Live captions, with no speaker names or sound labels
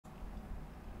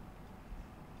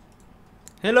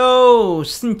Hello,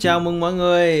 xin chào mừng mọi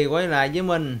người quay lại với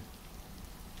mình.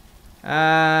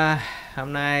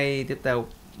 Hôm nay tiếp tục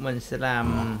mình sẽ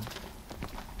làm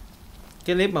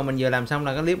cái clip mà mình vừa làm xong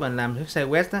là cái clip mình làm side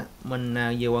quest á. Mình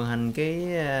vừa hoàn thành cái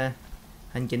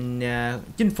hành trình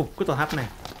chinh phục cái tòa tháp này.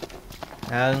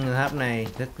 Tòa tháp này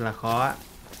rất là khó.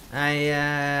 Ai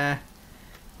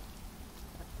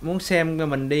muốn xem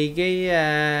mình đi cái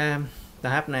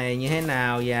tòa tháp này như thế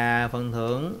nào và phần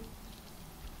thưởng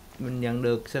mình nhận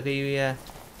được sau khi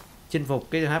chinh phục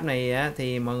cái tháp này á,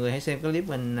 thì mọi người hãy xem cái clip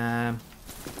mình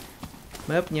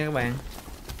up nha các bạn.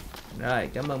 Rồi,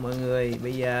 cảm ơn mọi người.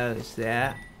 Bây giờ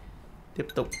sẽ tiếp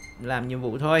tục làm nhiệm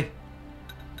vụ thôi.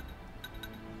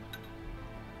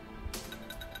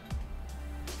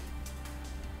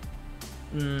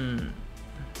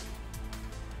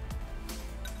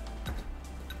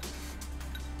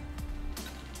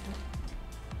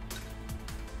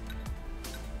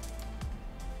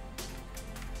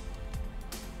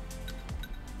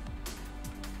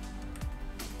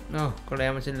 Có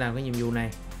lẽ mình sẽ làm cái nhiệm vụ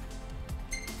này.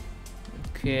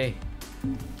 Ok.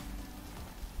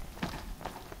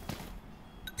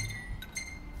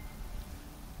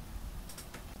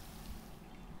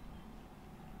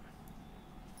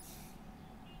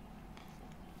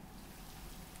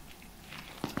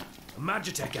 A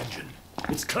Magitech engine.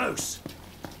 It's close.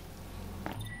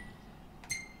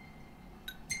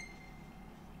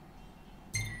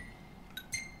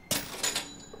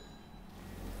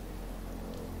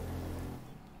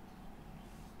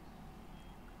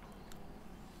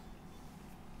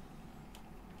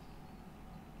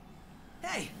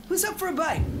 Hey, who's up for a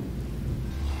bite?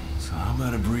 So how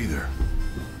about a breather?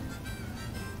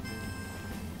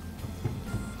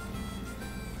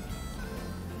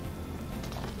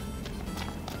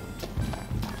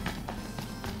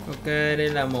 Ok, đây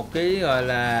là một cái gọi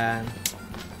là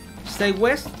side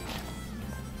quest.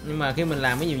 Nhưng mà khi mình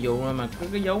làm cái nhiệm vụ mà có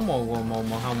cái dấu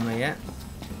màu hồng này á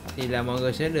thì là mọi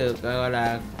người sẽ được gọi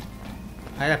là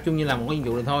phải tập trung như làm một cái nhiệm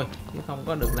vụ này thôi, chứ không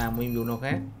có được làm một nhiệm vụ nào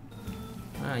khác.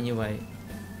 Đó là như vậy.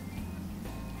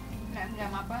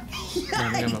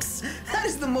 Yikes! That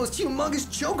is the most humongous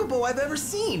chocobo I've ever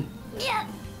seen. Get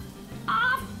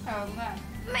off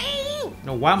me!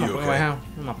 Nó quá mập các bạn không?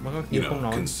 Nó mập nó có chịu không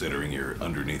nổi. Considering you're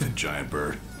underneath a giant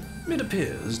bird. It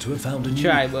appears to have found a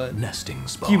Giant new bird. nesting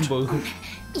spot. Chim bự.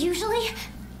 Usually,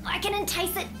 I can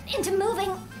entice it into moving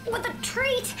with a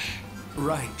treat.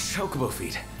 Right, chocobo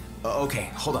feet. Okay,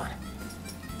 hold on.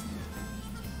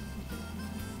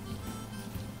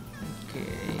 Okay.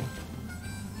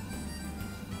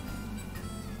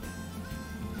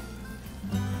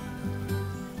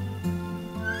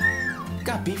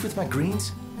 Got beef with my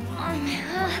greens?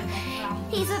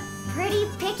 He's a pretty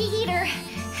picky eater.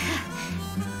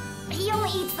 He only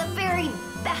eats the very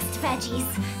best veggies.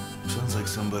 Sounds like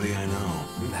somebody I know.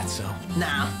 That's so.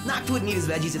 Nah, Noct wouldn't eat his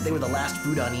veggies if they were the last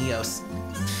food on Eos.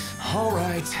 All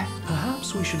right.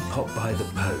 Perhaps we should pop by the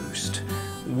post.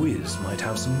 Wiz might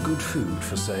have some good food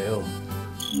for sale.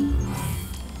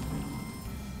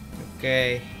 Ok,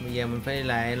 bây giờ mình phải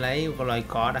lại lấy một loại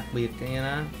cỏ đặc biệt cho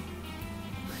nó.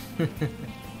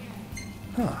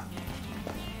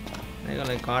 Lấy cái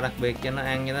loại cỏ đặc biệt cho nó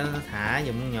ăn, cho nó thả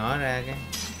dụng nhỏ ra cái.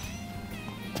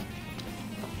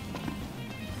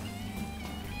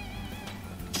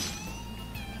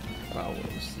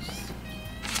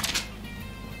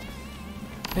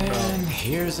 And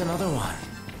here's another one.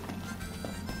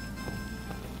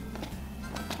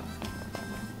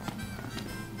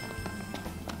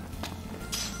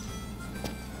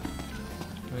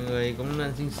 Mọi người cũng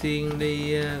nên xiên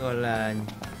đi gọi là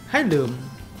hái lượm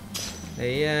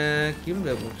để kiếm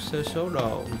được một số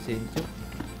đồ xịn chút.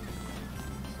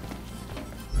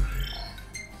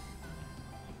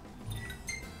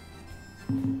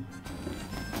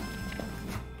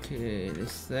 Ok, để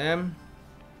xem.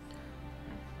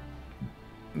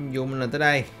 Dùng là tới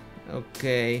đây. Ok.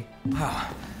 Wow,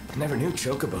 never knew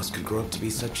chocobos could grow up to be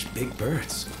such big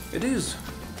birds. It is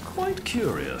quite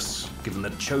curious, given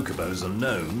that chocobos are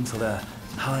known for their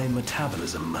high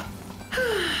metabolism.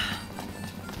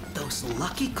 Those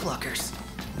lucky cluckers.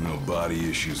 No body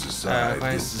issues aside,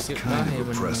 this is kind of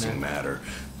a pressing matter.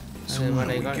 So Mà why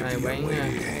đây don't có we ai give the bán young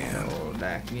lady a hand? đồ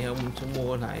đạc gì không? Mình sẽ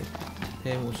mua lại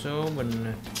thêm một số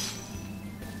bình.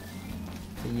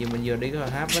 Thì vì mình vừa đi cái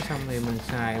tháp đó xong thì mình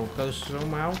xài một cơ số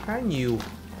máu khá nhiều.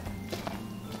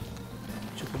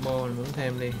 Chocobo mình muốn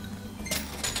thêm đi.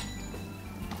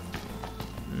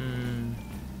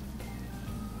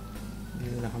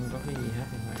 Như là không có cái gì hết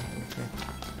rồi phải. Ok.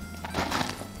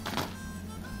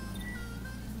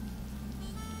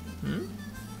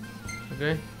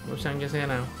 Ok, đổ xăng cho xe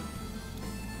nào.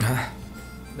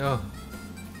 Được.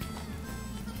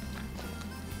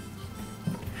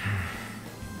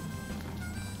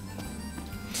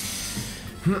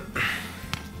 Ok.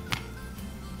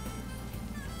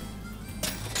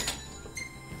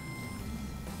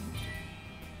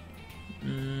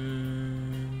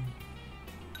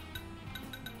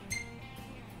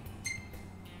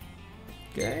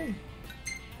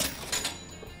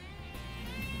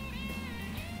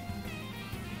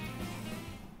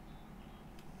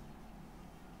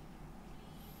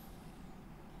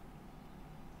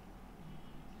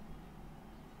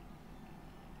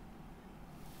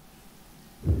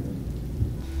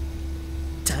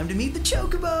 Time to meet the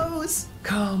chocobos.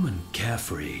 Calm and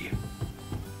carefree.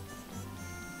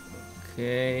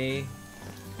 Ok.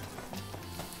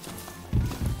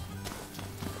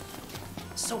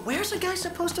 So where's a guy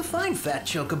supposed to find fat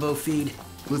chocobo feed?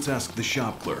 Let's ask the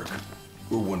shop clerk.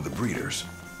 Or one of the breeders.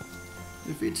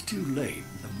 If it's too late,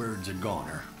 the birds are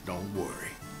goner. Don't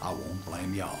worry. I won't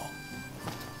blame y'all.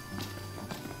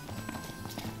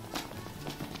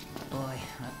 Boy,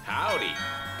 Howdy.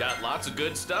 Got lots of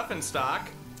good stuff in stock.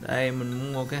 Đây mình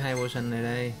muốn mua cái 2 potion này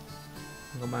đây.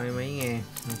 Có 30 mấy ngàn.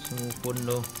 Mình sẽ mua full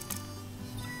luôn.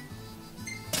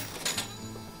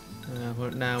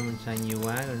 Đao mình xài nhiều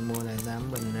quá rồi, mình mua lại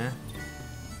 8 bình nữa.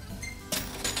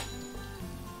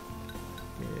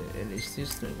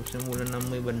 Elixir này cũng sẽ mua lên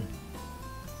 50 bình.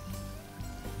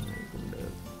 Này cũng được.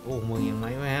 10.000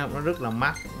 mấy quá ha, nó rất là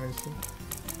mắc.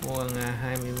 Mua gần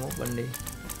 21 bình đi.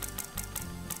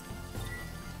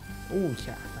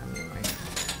 Chà, 8.000 mấy.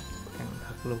 Căng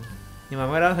thật luôn. Nhưng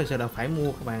mà cái đó thật sự là phải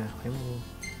mua các bạn, phải mua.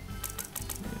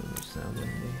 6 bình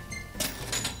đi.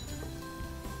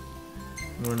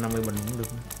 Mua 50 bình cũng được.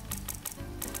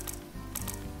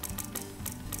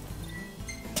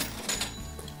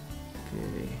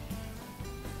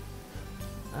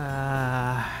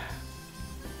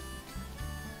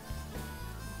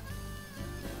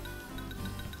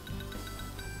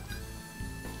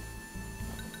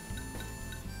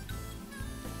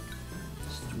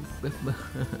 Ok.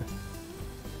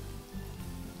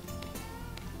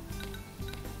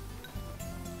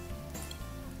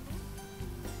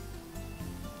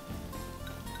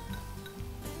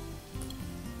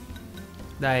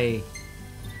 Đây.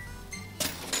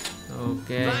 Ok,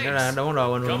 đó là đống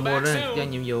đồ mình mua đó cho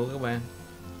nhiệm vụ các bạn.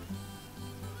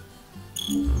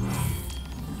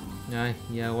 Rồi,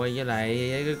 giờ quay với lại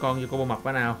cái con chocobo mập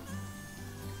đó nào.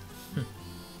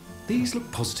 These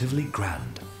look positively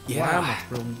grand. Quá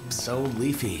mập luôn. So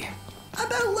leafy. I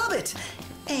better love it.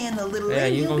 And a little Đây là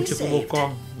những you'll con be chocobo saved.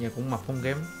 con, nhà cũng mập không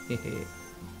kém.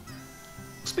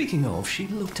 Speaking of, she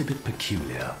looked a bit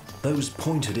peculiar. Those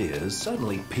pointed ears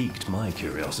certainly piqued my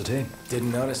curiosity.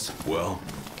 Didn't notice. Well,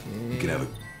 you can have a...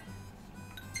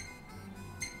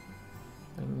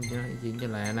 Chuyện cho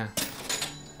lẹ nè.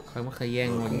 Khỏi mất thời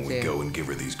gian ngồi when trên we xe. go and give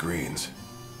her these greens.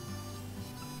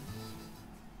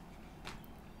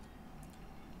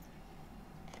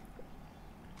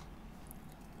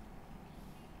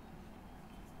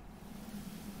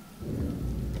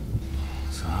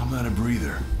 So I'm out a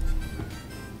breather.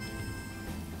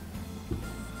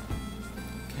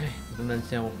 Ok, tôi lên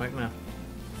xe một phát nào.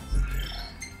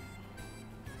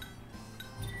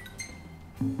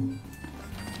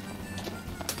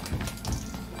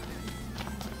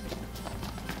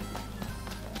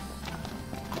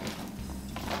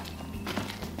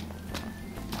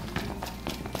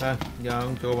 Thôi, giờ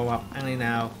con chùa bà mập ăn đi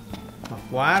nào. Mập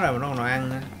quá rồi mà nó còn đòi ăn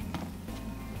nữa.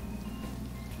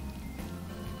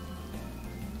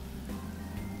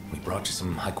 We brought you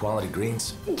some high quality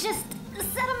greens. Just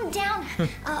set them down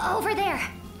over there.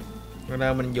 Rồi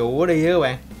nào mình dụ nó đi á các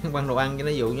bạn. Quăng đồ ăn cho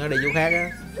nó dụ nó đi chỗ khác á.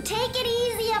 Take it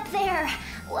easy up there,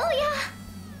 will ya?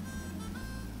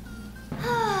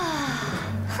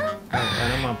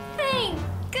 Nó mập. Thank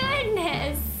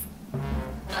goodness.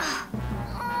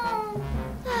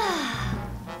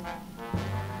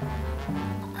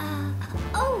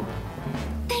 Oh,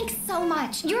 thanks so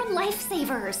much. You're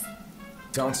lifesavers.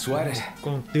 Don't sweat it.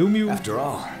 Con tiểu miêu. After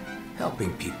all,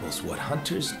 helping people's what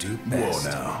hunters do best.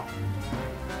 Whoa now.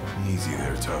 Easy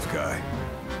there, tough guy.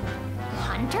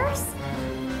 Hunters?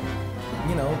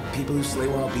 You know, people who slay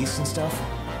wild beasts and stuff.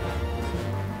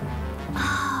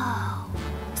 Oh,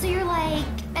 so you're like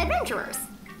adventurers.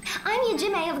 I'm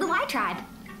Yajime of the Y tribe.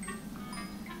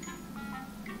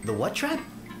 The what tribe?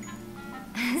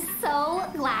 So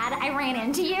glad I ran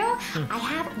into you. I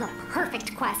have the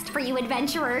perfect quest for you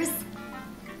adventurers.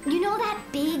 You know that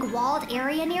big walled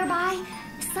area nearby?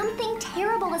 Something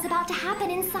terrible is about to happen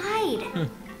inside.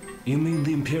 You mean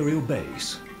the Imperial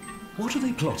base? What are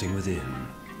they plotting within?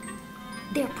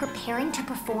 They're preparing to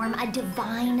perform a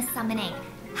divine summoning.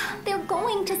 They're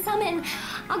going to summon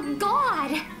a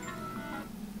god.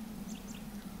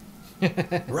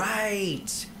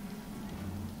 Right.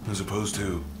 As opposed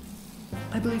to...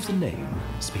 I believe the name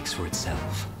speaks for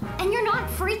itself. And you're not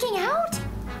freaking out?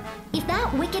 If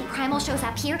that wicked primal shows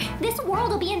up here, this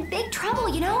world will be in big trouble,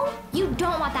 you know? You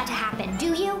don't want that to happen,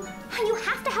 do you? You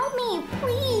have to help me,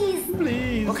 please.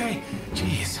 Please. Okay,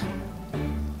 jeez.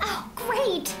 Oh,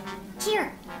 great.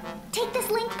 Here, take this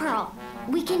link pearl.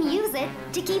 We can use it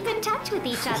to keep in touch with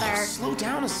each other. Slow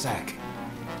down a sec.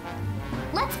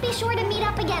 Let's be sure to meet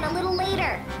up again a little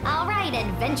later. All right,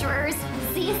 adventurers.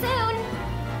 See you soon.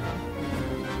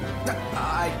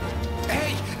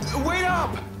 Hey, wait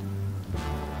up!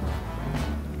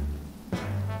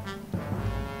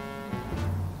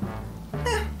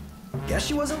 Guess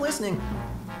she wasn't listening.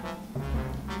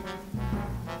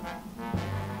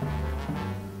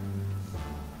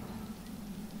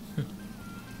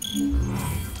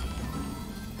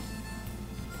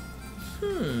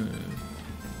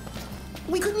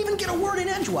 We couldn't even get a word in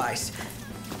edgewise.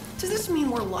 Does this mean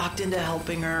we're locked into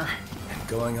helping her? And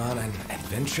going on an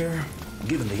adventure?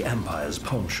 Given the Empire's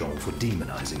penchant for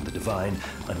demonizing the divine,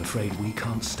 I'm afraid we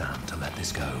can't stand to let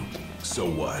this go. So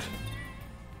what?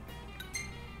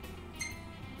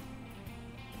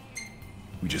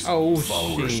 We just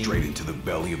follow her straight into the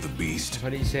belly of the beast.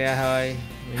 Phải đi xe thôi.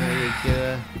 Mình nghe gì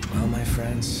chưa? Well, my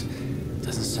friends,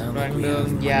 doesn't sound like Đoạn we have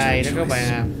đường much dài đó of a các bạn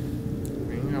choice. à.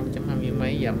 Khoảng 0.20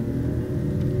 mấy dặm.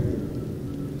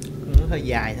 Cũng hơi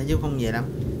dài thôi chứ không về lắm.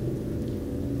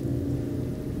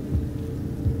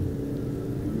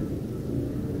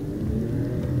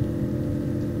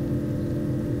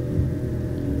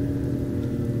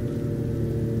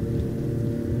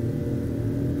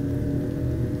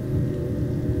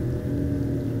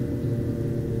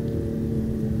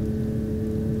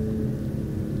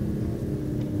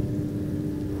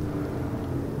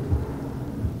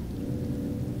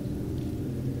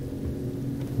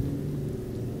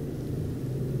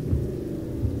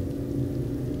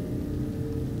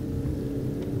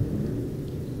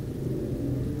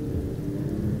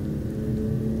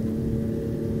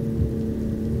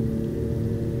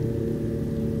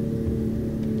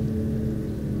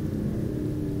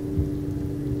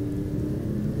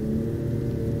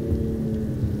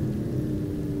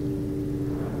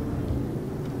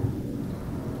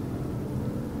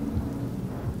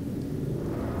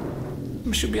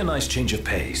 Should be a nice change of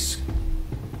pace.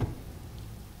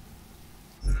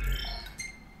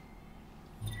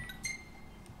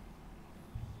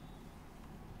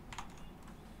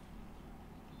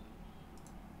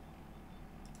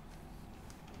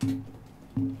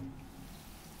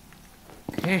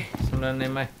 Ok, xong lên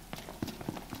em ơi.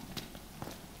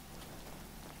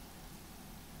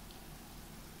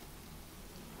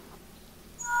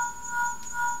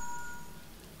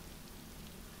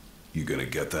 You gonna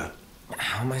get that?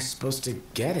 How am I supposed to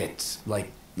get it?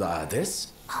 Like, this?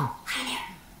 Oh, hi there.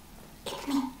 It's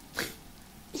me.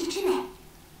 Ichime.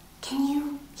 Can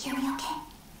you hear me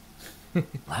okay?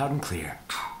 Loud and clear.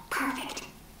 Oh, perfect.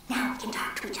 Now we can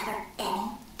talk to each other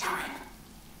anytime.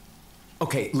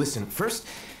 Okay, listen, first...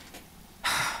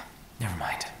 Never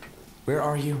mind. Where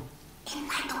are you?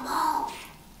 Inside the walls.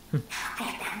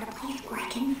 I found a place where I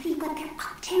can see what they're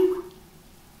up to.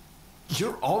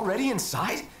 You're already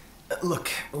inside? Look,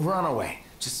 we're on our way.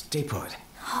 Just stay put.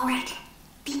 All right.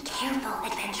 Be careful,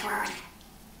 adventurers.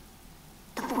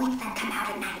 The voids then come out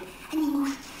at night, and you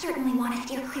most certainly want to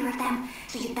steer clear of them,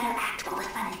 so you'd better act while the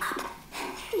sun is up.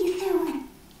 See you soon.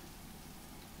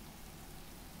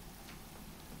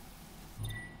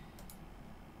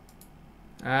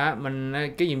 Mình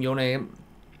cái nhiệm vụ này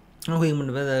nó khuyên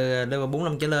mình phải từ level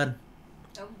 45 trở lên.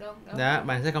 Đúng. Đó,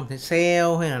 bạn sẽ không thể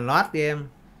sell hay là load game.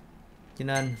 Cho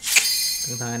nên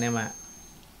cẩn thận anh em ạ.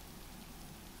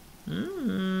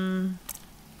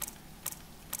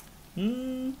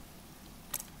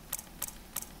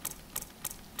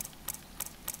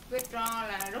 Withdraw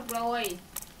là rút lui.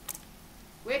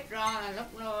 Withdraw là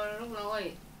rút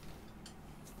lui.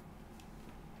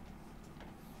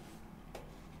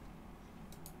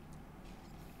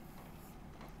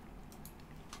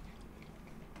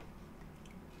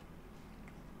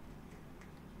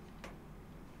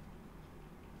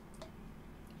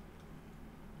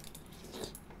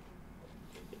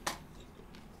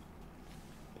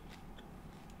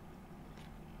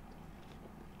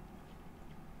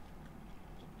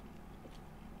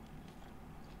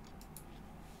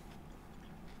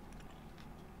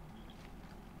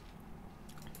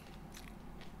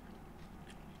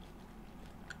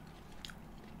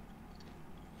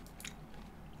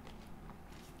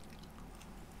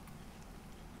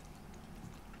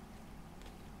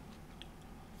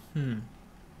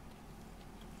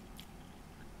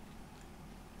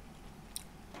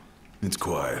 It's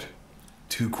quiet.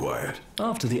 Too quiet.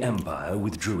 After the Empire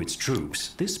withdrew its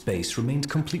troops, this base remained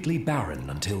completely barren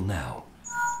until now.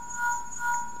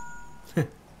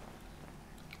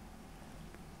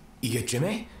 Yeah,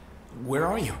 Jimmy? Where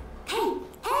are you? Hey,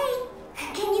 hey!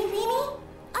 Can you see me?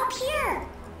 Up here!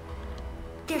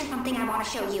 There's something I want to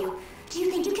show you. Do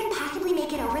you think you can possibly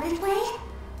make it over this way?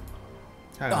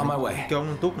 On my way. Cho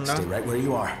nó tút nó. Stay right where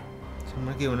you are. Xong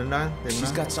nó kêu mình đến đó tìm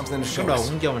She's nó. got something to Cái show đồ us.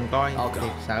 cũng cho mình coi. I'll go.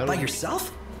 Thiệt sợ By luôn. yourself?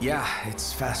 Yeah,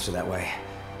 it's faster that way.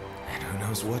 And who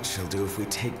knows what she'll do if we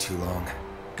take too long.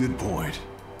 Good point.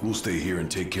 We'll stay here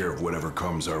and take care of whatever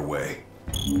comes our way.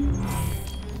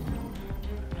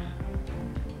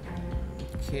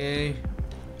 Ok.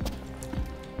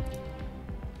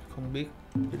 Không biết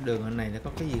cái đường ở này nó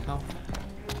có cái gì không?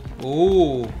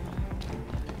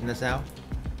 Là sao?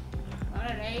 Mở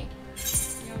ra đi.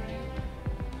 Vô đi.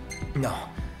 No.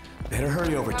 Better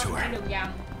hurry over to Không, her. cái đường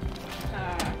vòng.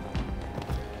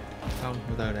 Không,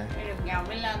 từ từ đã. Cái đường vòng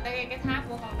đi lên tới cái tháp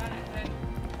của con đó nè.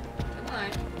 Đúng rồi.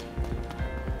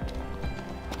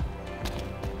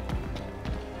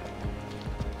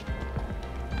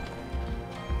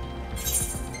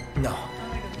 No.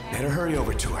 Better hurry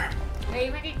over to her. Đi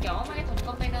mấy cái chỗ mấy cái thùng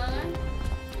container á.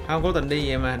 Không, cố tình đi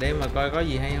vậy mà để mà coi có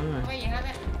gì hay không Không mà. có gì hết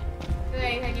á. Cứ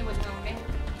đi theo như bình thường đi.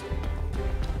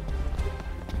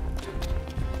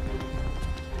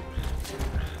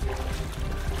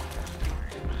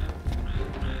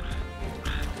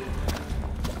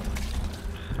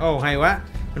 Hay quá.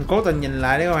 Mình cố tình nhìn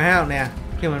lại để coi thấy không nè.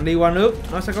 Khi mình đi qua nước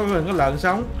nó sẽ có cái lợn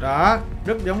sống. Đó,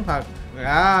 rất giống thật.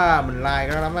 Đó, mình like cái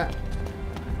đó lắm á.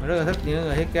 Mình rất là thích những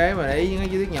người thiết kế mà để ý những cái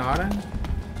chi tiết nhỏ đó.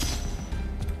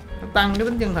 Nó tăng cái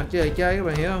tính chân thật cho người chơi, các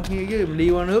bạn hiểu không? Khi mình đi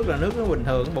qua nước là nước nó bình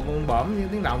thường, bọm bõm những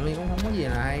tiếng động thì cũng không có gì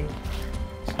là hay.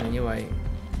 Là như vậy.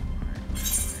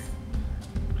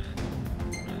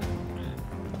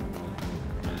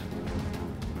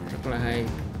 Rất là hay.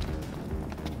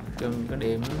 Trong cái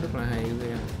điểm rất là hay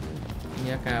kìa.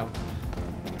 Giá cao.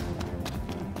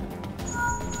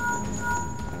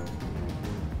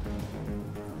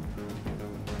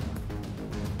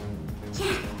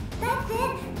 Yeah, that's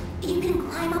it! You can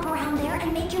climb up around there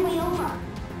and make your way over.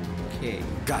 Okay.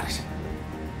 Got it.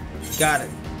 Got it.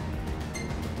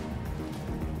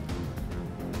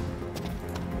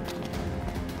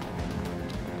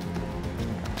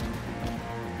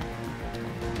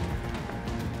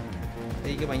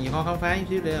 Thì các bạn chịu khó khám phá chút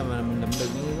xíu để mà mình lượm được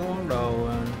những cái món đồ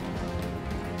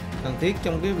cần thiết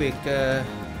trong cái việc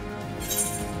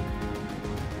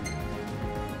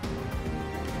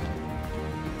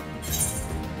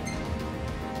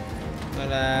gọi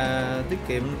là tiết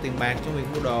kiệm tiền bạc trong việc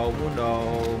mua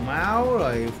đồ máu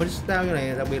rồi freestyle như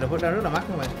này, đặc biệt là freestyle rất là mắc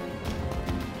các bạn,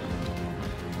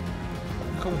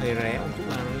 không hề rẻ một chút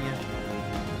nào luôn nha.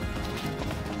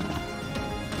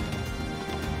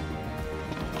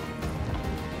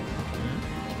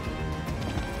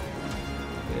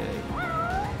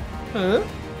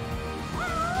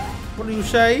 What do you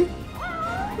say?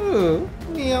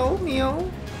 Meow meow.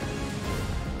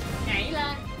 Nhảy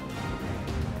lên.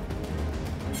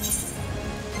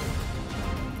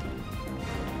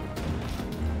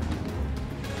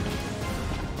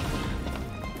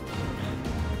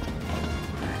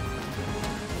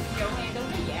 Chỗ này đúng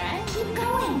là dễ. Keep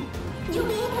going. You'll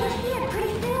be able to see it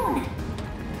pretty soon.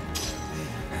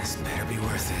 This better be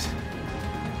worth it.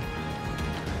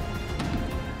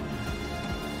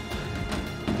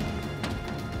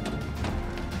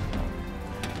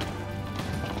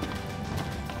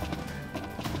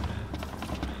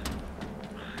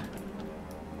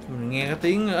 Mình nghe cái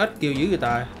tiếng ếch kêu dữ người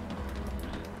ta.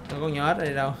 Đâu có nhỏ ếch ở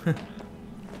đây đâu.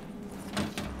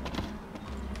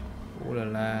 Ủa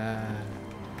là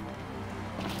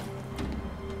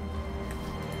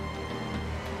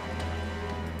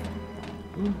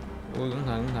ui cẩn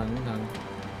thận cẩn thận.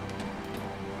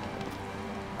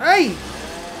 Ê!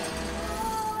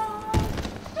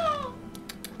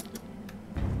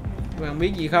 Các bạn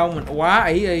biết gì không? Mình quá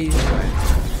ỷ y.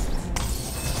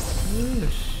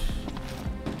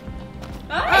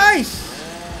 Ê!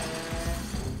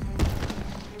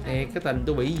 Ê, cái tình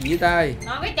tôi bị gì với tay.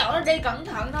 Nói cái chỗ nó đi cẩn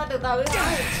thận thôi, từ từ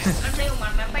thôi. Anh đi một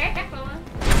mình là té chắc luôn á.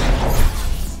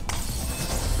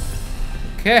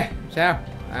 Ok, sao?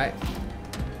 Đấy.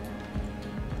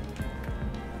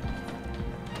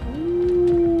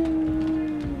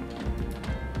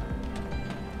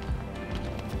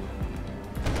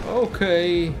 Ok.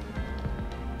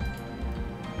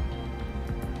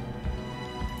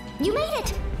 You made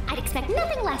it! I'd expect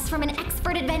nothing less from an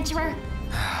expert adventurer.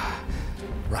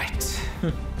 Right.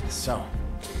 So,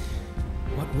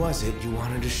 what was it you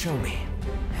wanted to show me?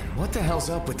 And what the hell's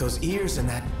up with those ears and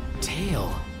that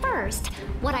tail. First,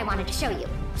 what I wanted to show you.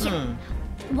 Here.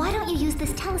 Why don't you use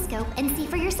this telescope and see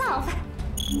for yourself?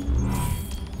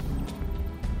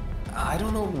 I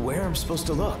don't know where I'm supposed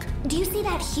to look. Do you see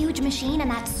that huge machine and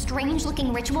that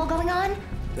strange-looking ritual going on?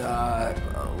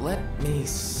 Let me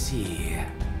see.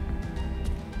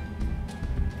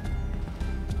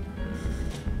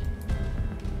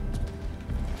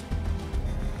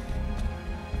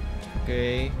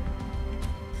 Okay.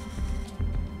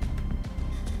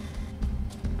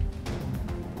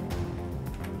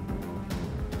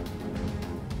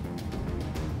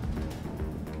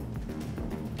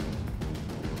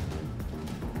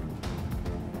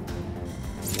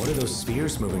 What are those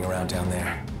spheres moving around down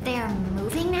there? They're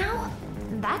moving now?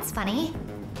 That's funny.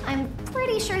 I'm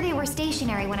pretty sure they were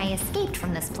stationary when I escaped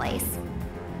from this place.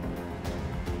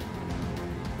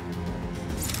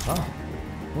 Huh.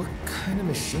 What kind of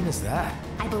machine is that?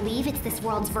 I believe it's this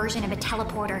world's version of a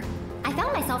teleporter. I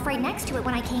found myself right next to it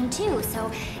when I came to,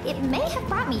 so it may have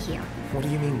brought me here. What do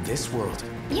you mean, this world?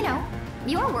 You know,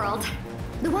 your world.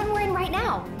 The one we're in right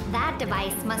now. That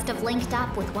device must have linked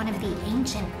up with one of the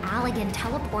ancient Allegan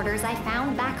teleporters I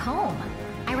found back home.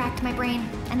 I racked my brain,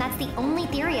 and that's the only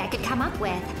theory I could come up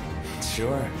with.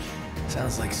 Sure.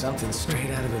 Sounds like something straight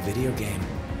out of a video game.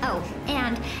 Oh,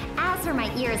 and as for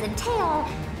my ears and tail,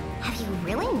 have you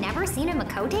really never seen a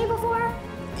Makote before?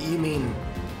 You mean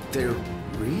they're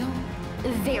real?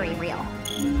 Very real.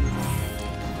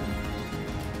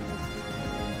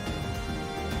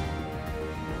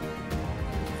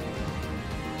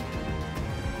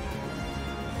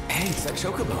 Hey, it's that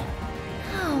chocobo.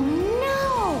 Oh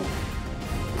no!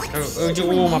 What's he Chocobo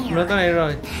doing mập nữa tới đây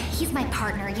rồi. He's my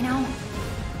partner, you know?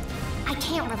 I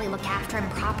can't really look after him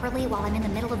properly while I'm in the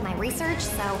middle of my research,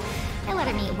 so I let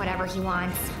him eat whatever he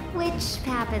wants, which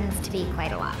happens to be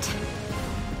quite a lot.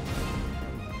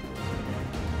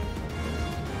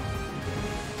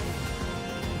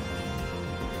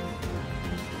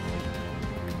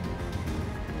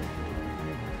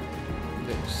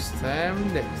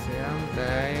 Để xem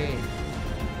đây.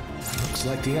 Looks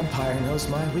like the Empire knows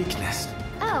my weakness.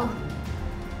 Oh,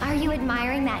 are you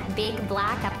admiring that big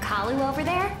black Apkalu over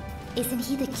there? Isn't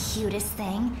he the cutest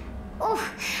thing? Oh,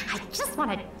 I just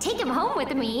want to take him home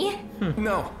with me.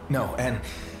 No, and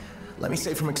let me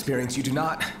say from experience, you do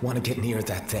not want to get near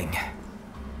that thing.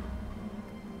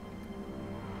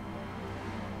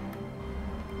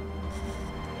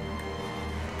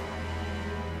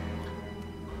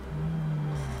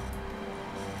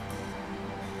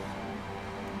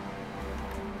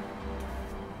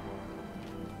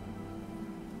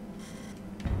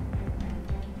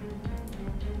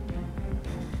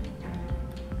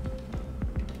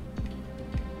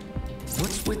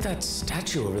 What's with that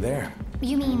statue over there?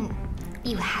 You mean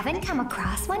you haven't come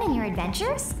across one in your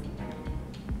adventures?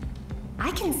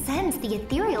 I can sense the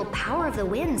ethereal power of the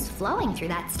winds flowing through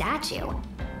that statue.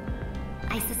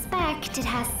 I suspect it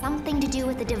has something to do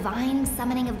with the divine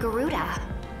summoning of Garuda.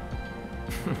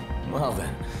 Well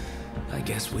then, I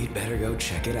guess we'd better go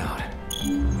check it out.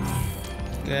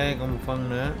 Ok, còn một phần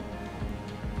nữa.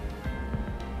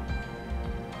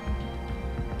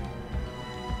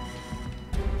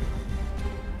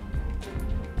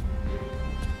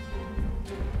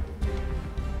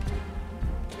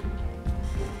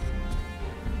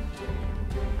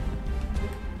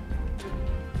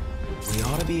 We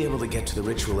ought to be able to get to the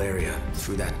ritual area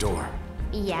through that door.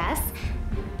 Yes,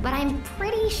 but I'm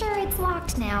pretty sure it's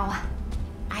locked now.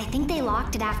 I think they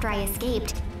locked it after I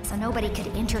escaped, so nobody could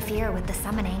interfere with the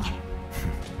summoning.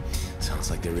 Sounds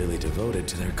like they're really devoted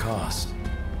to their cause.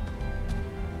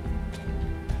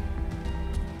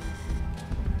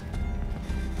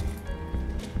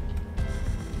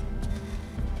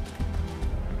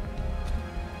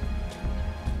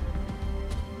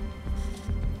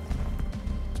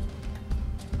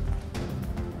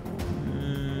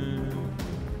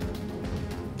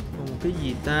 Cái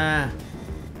gì ta?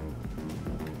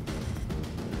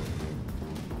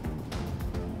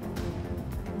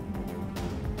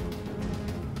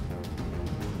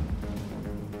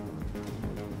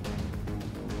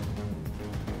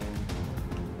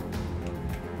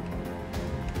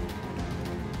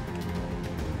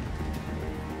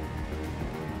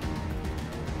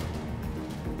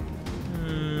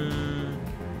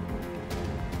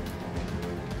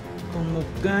 Còn một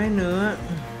cái nữa.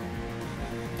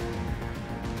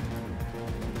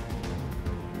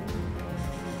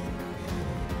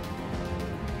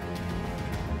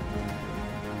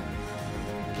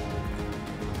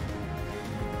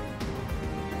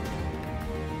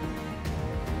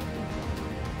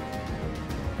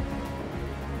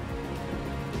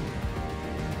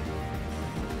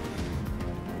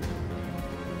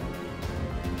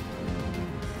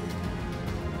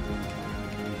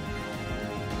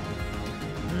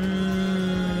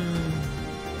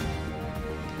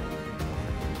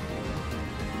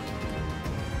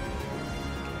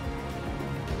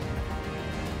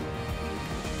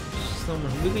 Không,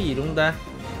 mình không biết cái gì luôn ta.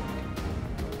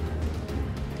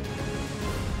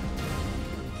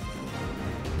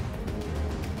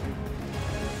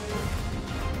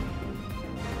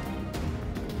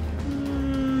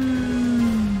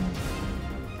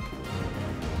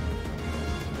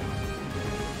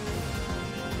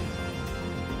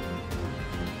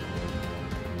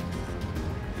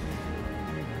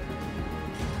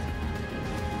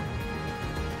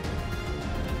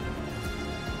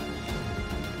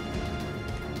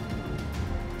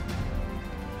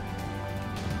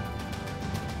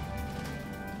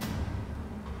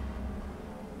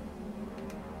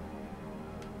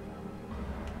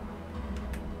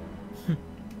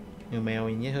 Người mèo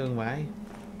nhìn dễ thương vậy.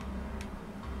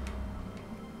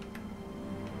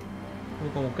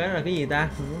 Còn một cái là cái gì ta?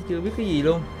 Mình cũng chưa biết cái gì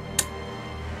luôn.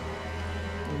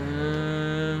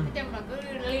 Nói chung là cứ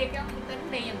lia cái ống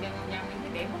tính đi vòng những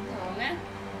cái điểm bất thường á.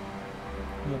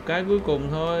 Một cái cuối cùng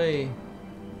thôi.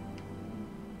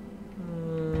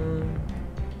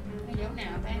 Cái chỗ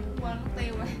nào ta cũng quên mất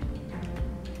tiêu rồi.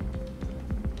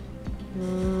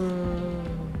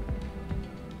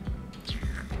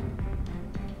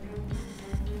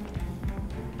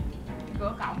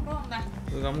 Cửa cổng đúng không ta?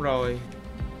 Cửa cổng rồi.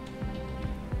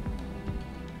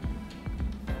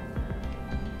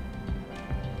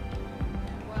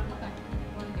 Quên mất rồi.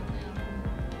 Quên chỗ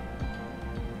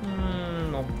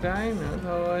nào? Một cái nữa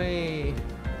thôi.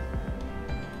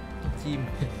 Chim.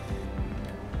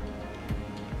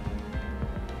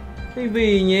 Cái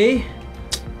gì nhỉ?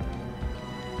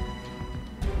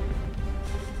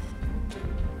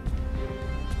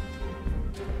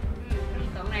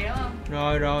 Tượng này đúng không?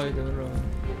 Rồi được rồi.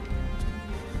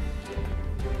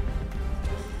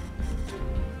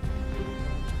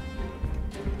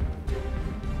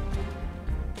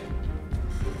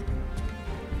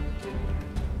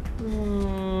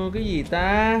 Cái gì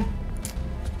ta?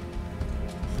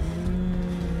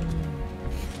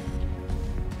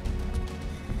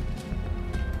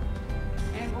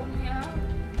 Em cũng không nhớ.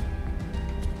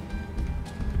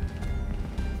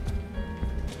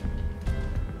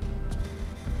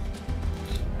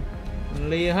 Mình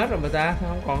lia hết rồi mà ta,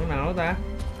 không còn cái nào nữa ta.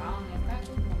 Còn một cái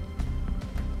cuối cùng.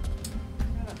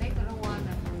 Nó là tiếc rồi nó quên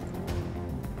rồi.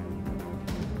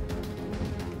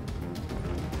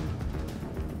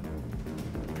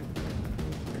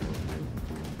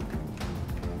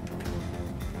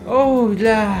 Ôi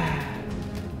là.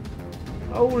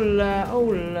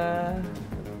 Âu là.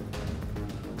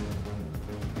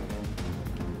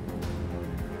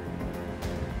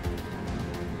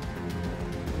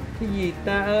 Cái gì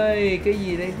ta ơi, cái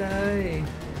gì đây ta ơi?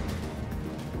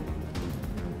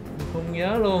 Mình không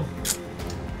nhớ luôn.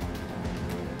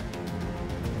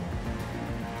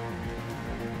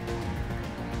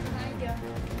 Thấy chưa?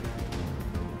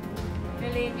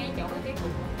 Đây liên ngay chỗ cái tiếc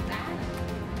cục đá.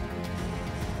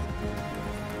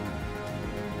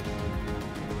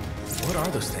 What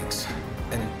are those things?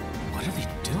 And what are they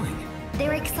doing?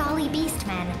 They're Ixali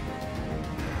Beastmen.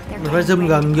 Mình phải zoom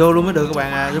gần vô luôn mới được các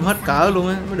bạn à, zoom hết cỡ luôn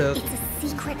á mới được. It's a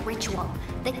secret ritual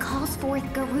that calls forth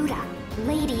Garuda,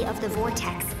 Lady of the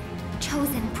Vortex,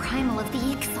 chosen primal of the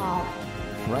Ixal.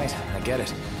 Right, I get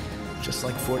it. Just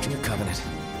like forging a covenant.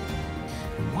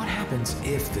 What happens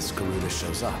if this Garuda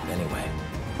shows up, anyway?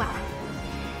 Well,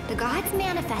 the gods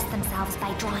manifest themselves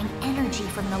by drawing energy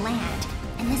from the land,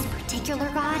 and this particular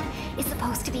god is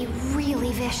supposed to be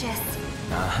really vicious.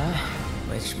 Uh-huh,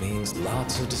 which means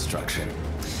lots of destruction.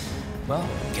 Well,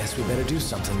 guess we better do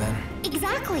something then.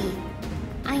 Exactly.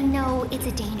 I know it's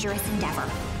a dangerous endeavor,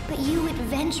 but you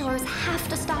adventurers have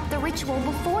to stop the ritual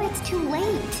before it's too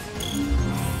late.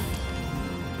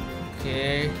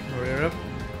 Okay, hurry up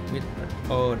with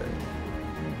order.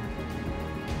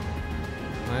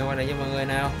 Rồi qua đây với mọi người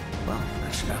nào. Well,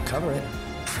 that should not cover it.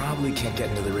 Probably can't get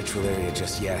into the ritual area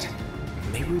just yet.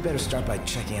 Maybe we better start by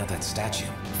checking out that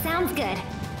statue. Sounds good.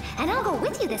 And I'll go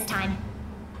with you this time.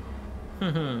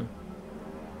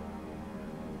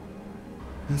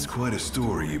 That's quite a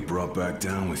story you brought back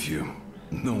down with you.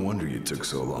 No wonder you took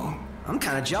so long. I'm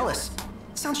kind of jealous.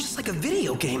 Sounds just like a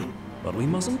video game. But we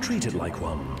mustn't treat it like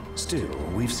one. Still,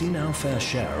 we've seen our fair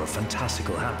share of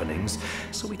fantastical happenings,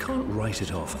 so we can't write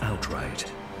it off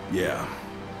outright. Yeah,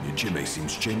 Yajime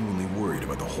seems genuinely worried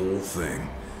about the whole thing.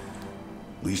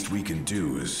 Least we can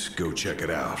do is go check it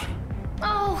out.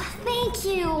 Oh, thank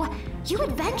you. You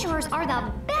adventurers are the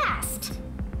best.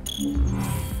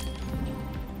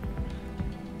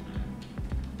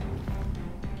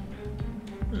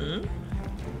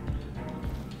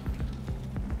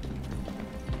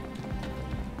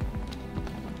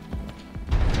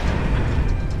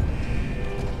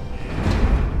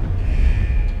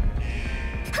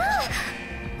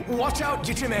 Watch out,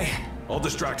 Jijime. I'll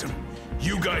distract him.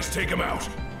 You guys take him out.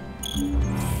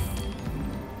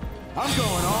 I'm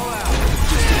going all out.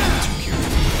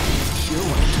 You're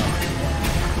what I'm talking about.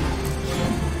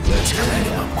 Let's crank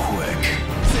him up quick.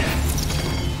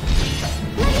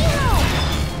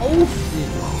 Oh,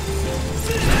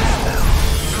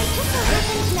 I just so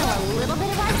happen to know a little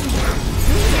bit about you.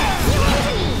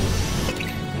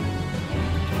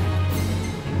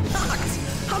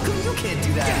 How come you can't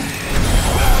do that?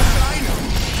 I know.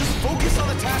 Just focus on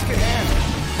the task at hand.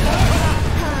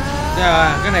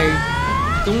 dạ, cái này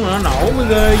đúng là nó nổ mới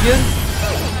ghê chứ.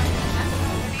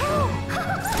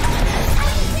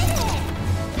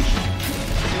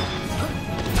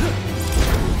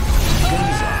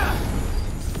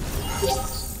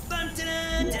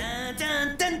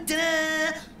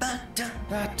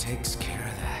 That takes care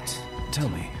of that. Tell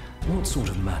me, what sort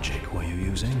of magic were you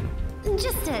using?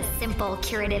 Just a simple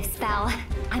curative spell.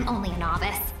 I'm only a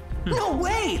novice. No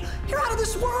way! You're out of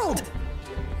this world!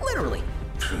 Literally.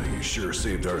 You sure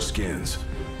saved our skins.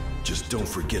 Just don't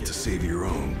forget to save your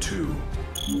own, too.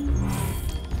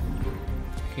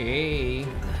 Okay.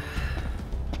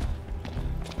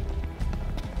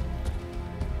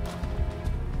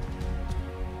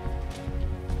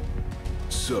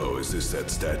 So, is this that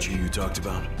statue you talked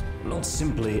about? Not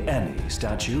simply any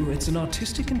statue, it's an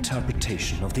artistic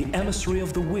interpretation of the emissary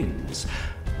of the winds.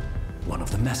 One of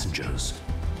the messengers.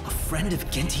 A friend of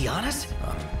Gentiana's?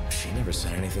 She never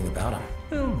said anything about him.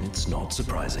 Well, it's not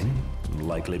surprising.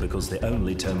 Likely because the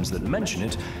only tomes that mention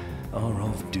it are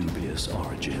of dubious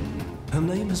origin. Her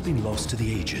name has been lost to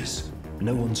the ages.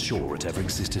 No one's sure it ever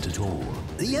existed at all.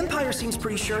 The Empire seems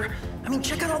pretty sure. I mean,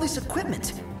 check out all this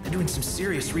equipment. They're doing some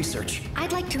serious research.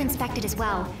 I'd like to inspect it as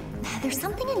well. There's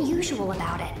something unusual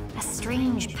about it. A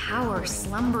strange power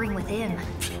slumbering within.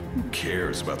 Who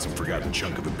cares about some forgotten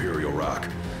chunk of Imperial rock?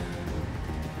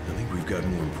 I think we've got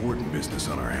more important business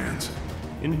on our hands.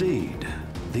 Indeed,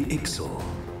 the Ixal.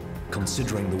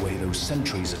 Considering the way those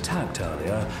sentries attacked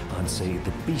earlier, I'd say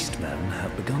the Beastmen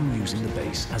have begun using the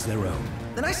base as their own.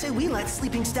 Then I say we let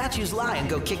sleeping statues lie and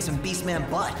go kick some Beastman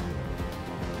butt.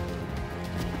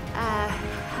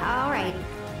 All right.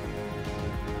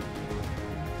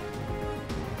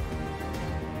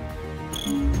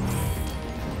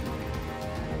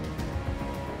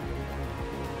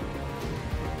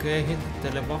 Ok, hit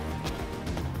teleport.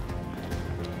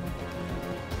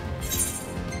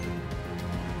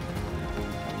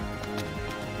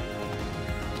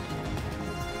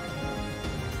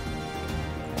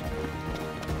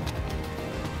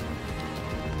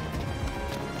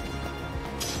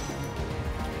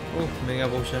 Mega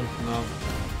potion, ngon.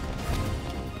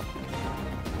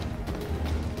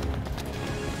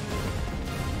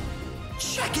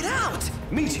 Check it out!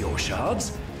 Meteor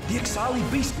shards? The Ixali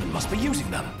Beastmen must be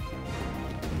using them.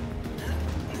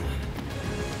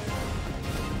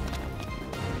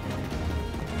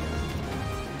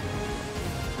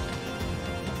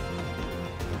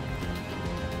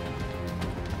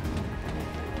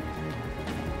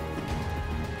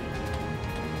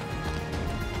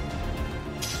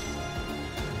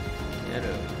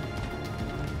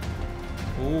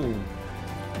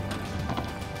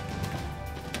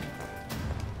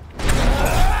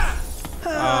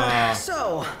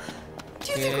 So,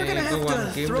 do you think we're gonna have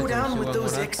to throw down with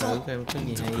those Ixal?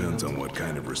 Depends on what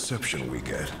kind of reception we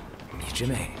get.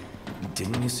 Jimmy,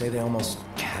 didn't you say they almost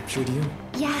captured you?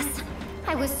 Yes,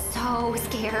 I was so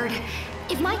scared.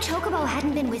 If my chocobo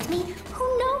hadn't been with me,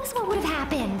 who knows what would have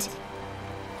happened?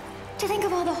 To think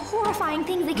of all the horrifying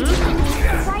things they could do to me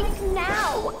right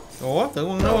now. Ủa, tự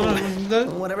quân nó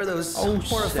Whatever those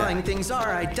horrifying things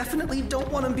are, I definitely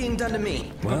don't want them being done to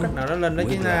me. Well, cách nào đó lên đó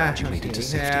chứ na.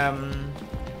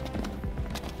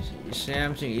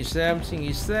 Suy nghĩ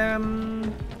xem.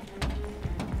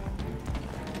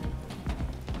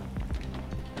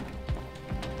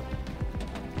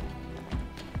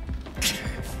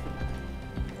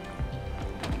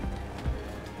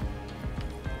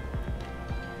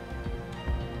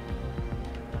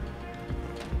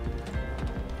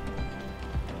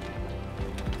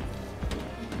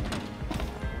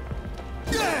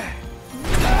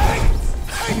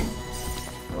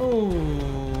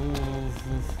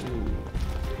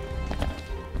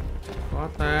 Khó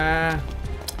ta.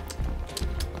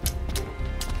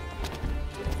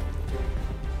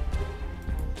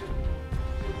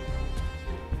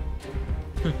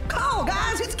 Oh,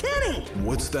 guys, it's Kenny!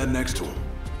 What's that next to him?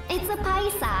 It's a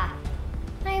paisa.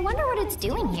 I wonder what it's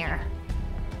doing here.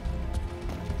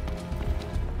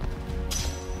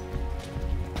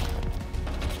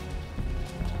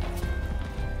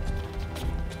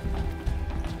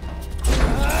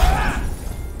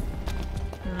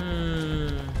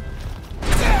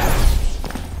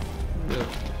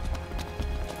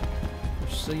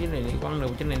 quăng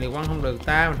được trên này thì quăng không được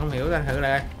ta, mình không hiểu ta, thử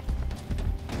lại.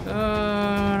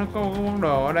 Nó có một cái món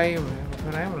đồ ở đây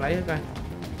mà đáng mình lấy hết coi.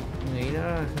 Mình nghĩ nó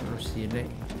đồ xịn đấy.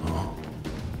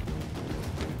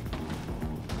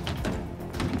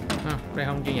 Đây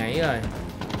không cho nhảy rồi.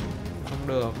 Không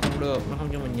được, nó không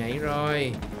cho mình nhảy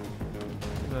rồi.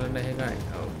 Lên đây coi.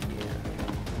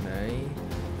 Đấy.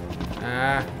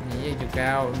 Nhảy chiều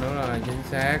cao, nữa là chính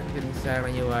xác là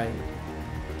như vậy.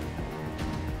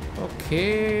 Ok.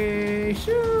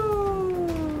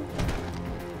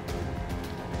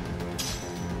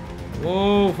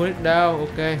 Wow, flip down,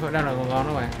 ok, flip down là còn ngon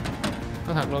đó bạn.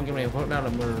 Có thật luôn, trong này flip down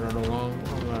là đồ ngon,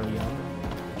 không là đồ giỡn.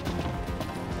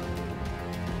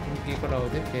 Bên kia có đồ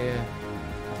tiếp kìa.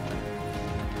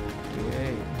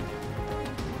 Okay.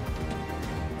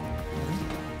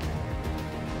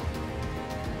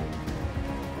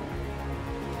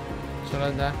 Sao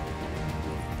lên ta?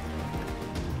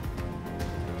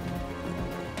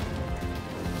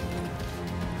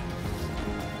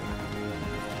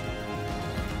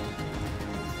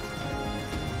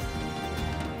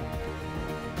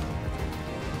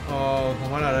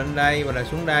 Không phải là lên đây mà là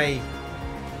xuống đây.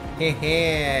 He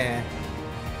he.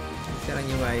 Sẽ là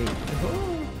như vậy.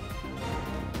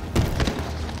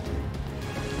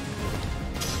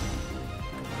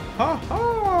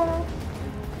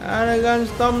 Dragon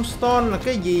Tombstone là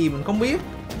cái gì mình không biết,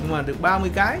 nhưng mà được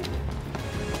 30 cái.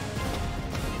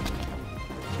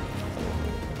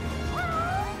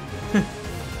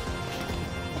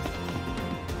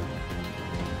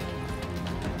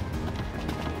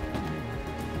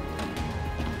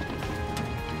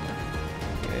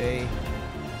 Okay.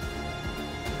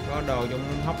 Có đồ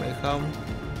trong hốc này không?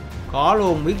 Có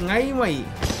luôn, biết ngay mày.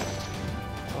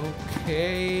 Ok.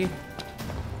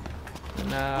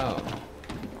 Nào.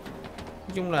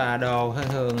 Nói chung là đồ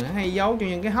thường hay giấu trong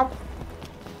những cái hốc.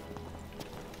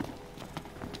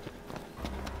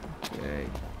 Okay.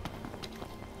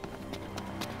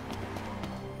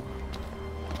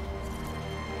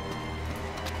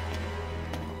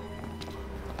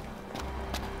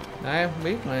 Đấy, em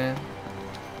biết mà.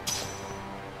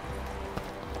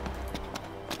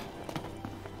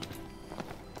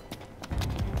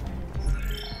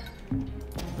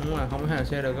 Đúng là không có nào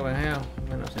sale được các bạn thấy không? Không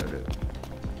có nào sale được.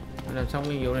 Mình làm xong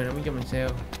nhiệm vụ này nó mới cho mình sale.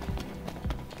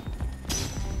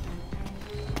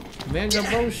 Mega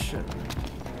Potion.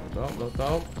 Tốt, độ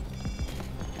tốt.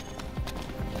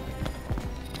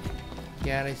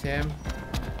 Ra đây xem.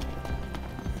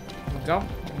 Góc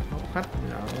khách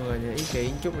mọi người ý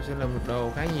kỹ chút là sẽ làm được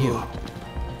đồ khá nhiều.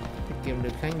 Tiết kiệm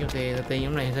được khá nhiều tiền. Tiền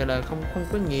trong này sẽ là không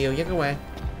có nhiều nha các bạn.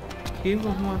 Kiếm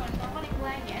không.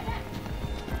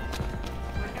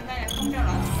 Không cho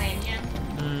lọt tiền nha.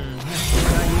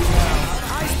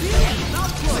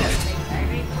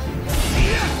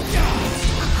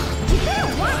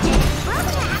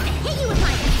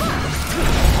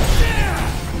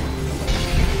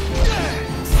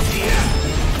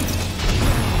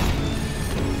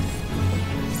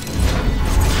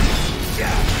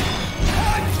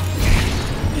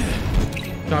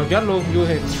 Trời chết luôn, vui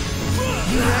thiệt.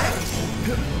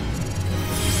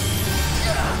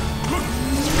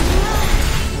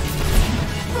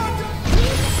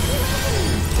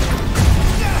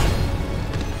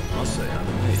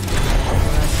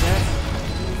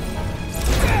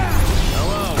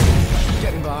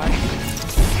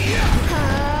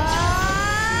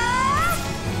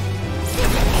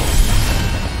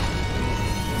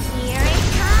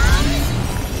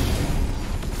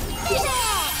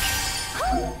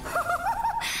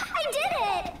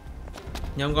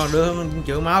 Nhưng còn đưa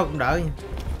chữa máu cũng đỡ nha.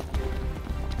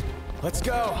 Let's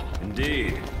go.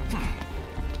 Indeed.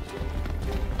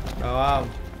 Được không?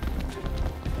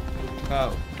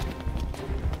 Go.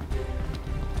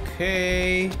 Ok.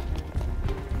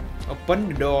 Open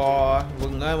the door.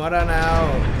 Vừng ơi, mở ra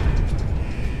nào.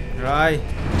 Rồi.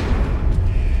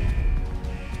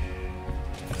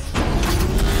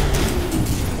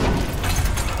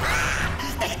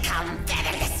 They come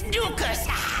venomous nukers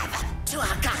have. To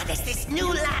our goddess, this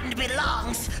new land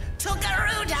belongs. To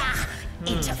Garuda.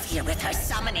 Interfere with her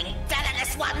summoning.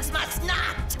 Venomous ones must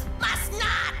not. Must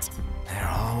not. They're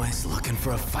always looking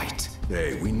for a fight.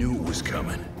 Hey, we knew it was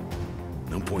coming.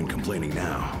 No point complaining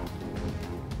now.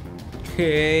 Ok.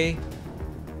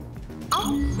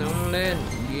 Xong lên.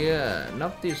 Yeah,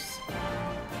 notice.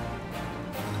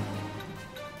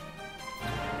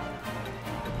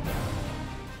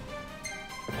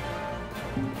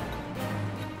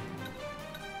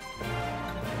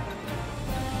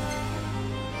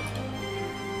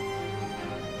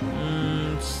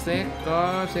 Set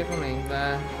có set con này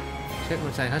ta. Set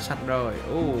mình xài hết sạch rồi.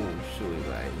 Sủi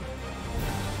vậy.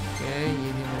 Ok,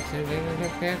 gì thì mình Sao cái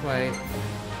khác vậy?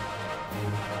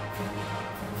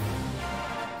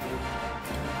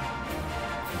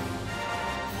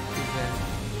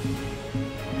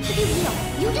 To be real,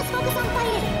 you just focus on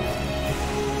fighting.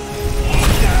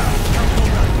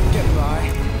 Get by.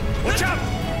 Watch out!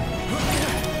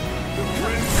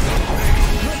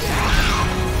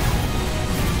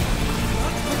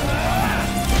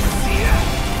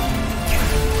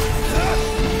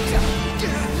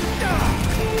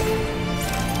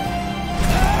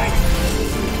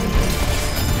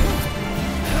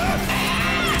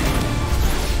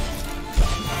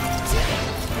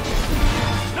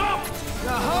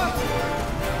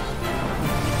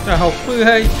 Trời hụt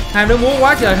ơi, hai đứa múa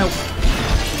quá trời hụt.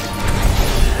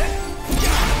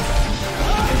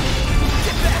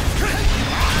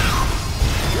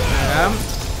 Lắm.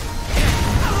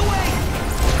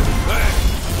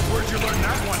 Where'd you learn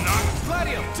that one, Knock?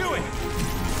 Gladio, do it!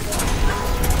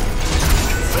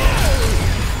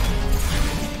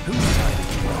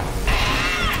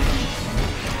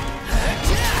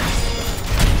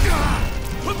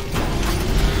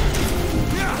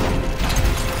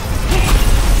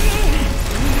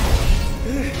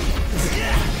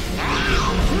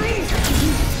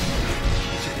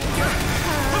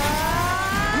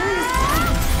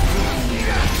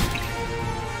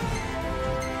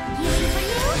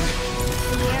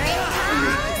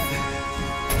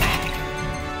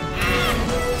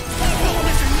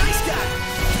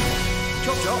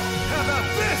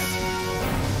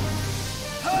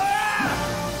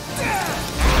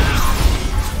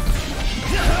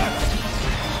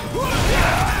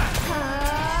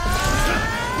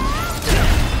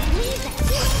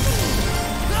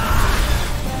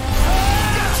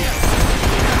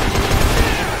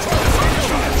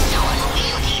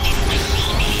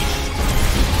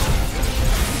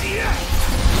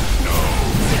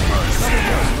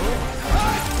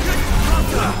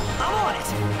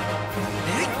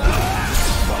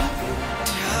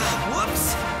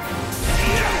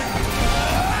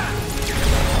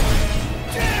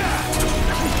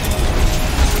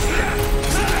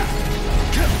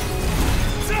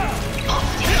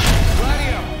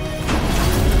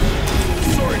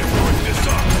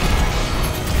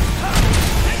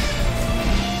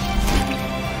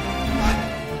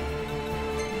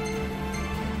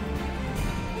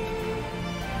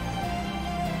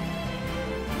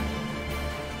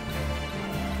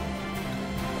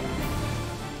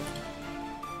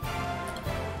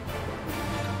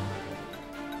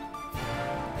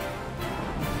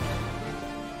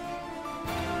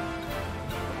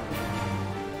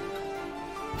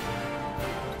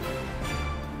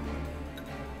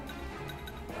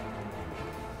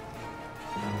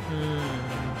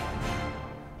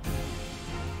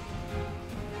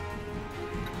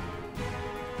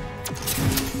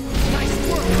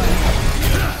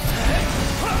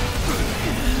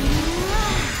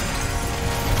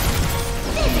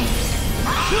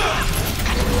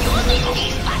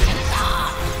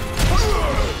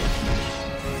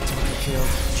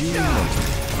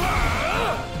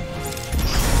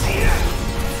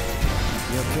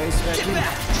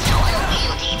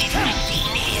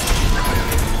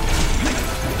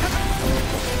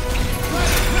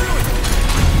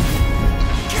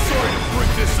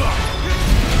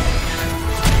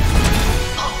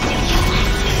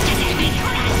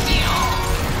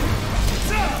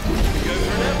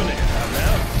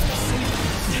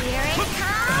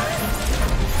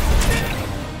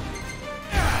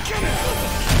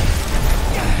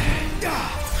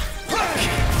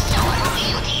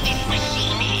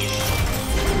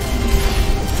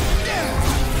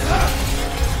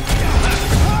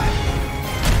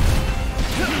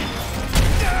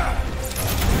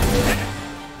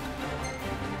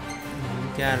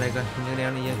 Cha lại coi, như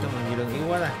đeo này cho mình gì đừng yếu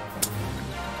quá đây.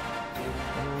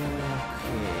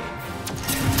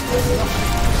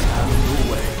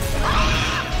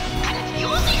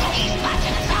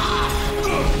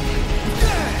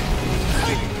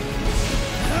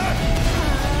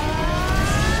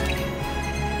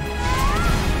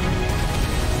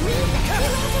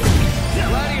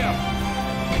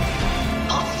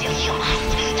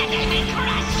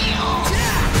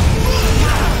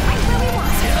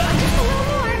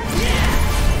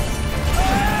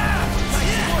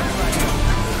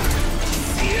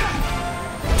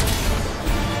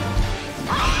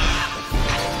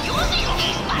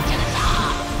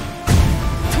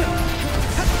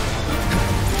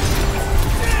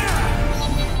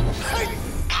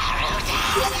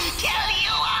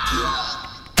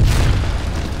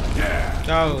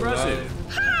 Impressive.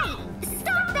 Hey!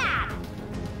 Stop that!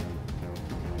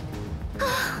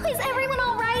 Is everyone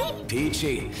all right?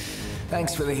 Peachy,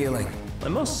 Thanks for the healing. I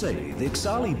must say, the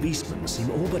Ixali beastmen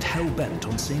seem all but hell-bent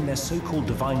on seeing their so-called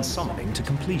divine summoning to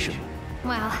completion.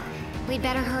 Well, we'd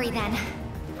better hurry then.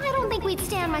 I don't think we'd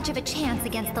stand much of a chance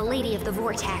against the Lady of the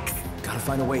Vortex. Gotta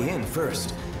find a way in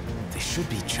first. They should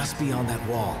be just beyond that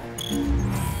wall.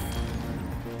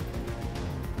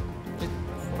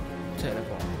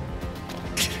 Teleport.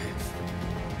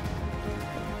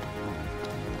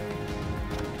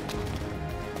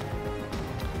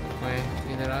 Quay,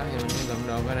 như thế đó thì mình sẽ gầm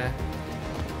đồ cái này.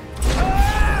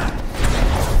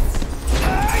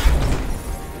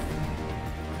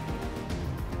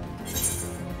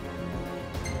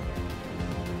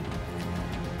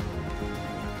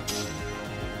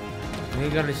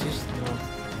 Mega resist đồ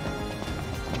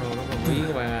nó còn quý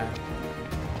các bạn à.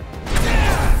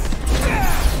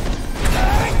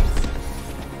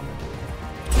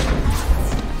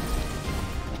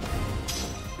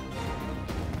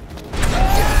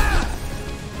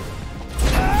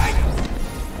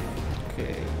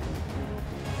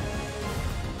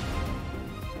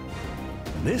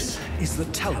 This is the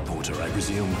teleporter, I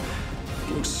presume.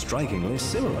 It looks strikingly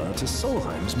similar to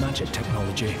Solheim's magic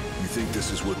technology. You think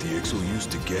this is what the Ixal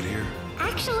used to get here?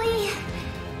 Actually,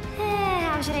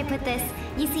 how should I put this?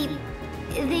 You see,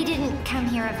 they didn't come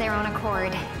here of their own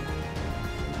accord.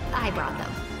 I brought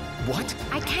them. What?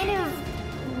 I kind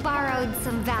of borrowed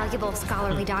some valuable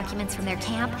scholarly documents from their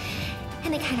camp,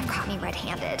 and they kind of caught me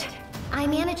red-handed. I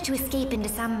managed to escape into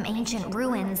some ancient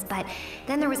ruins, but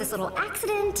then there was this little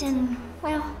accident, and,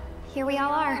 well, here we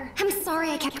all are. I'm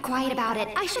sorry I kept quiet about it.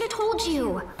 I should have told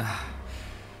you.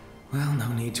 Well, no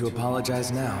need to apologize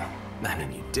now. I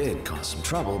mean, you did cause some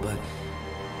trouble, but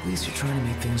at least you're trying to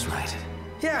make things right.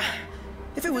 Yeah,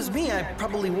 if it was me, I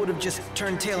probably would have just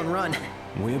turned tail and run.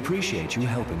 We appreciate you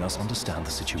helping us understand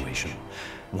the situation.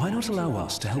 Why not allow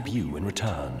us to help you in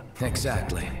return?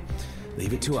 Exactly.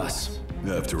 Leave it to us.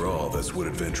 After all, that's what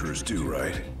adventurers do,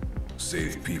 right?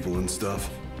 Save people and stuff?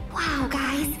 Wow,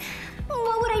 guys.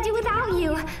 What would I do without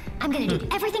you? I'm gonna do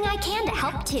everything I can to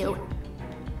help too.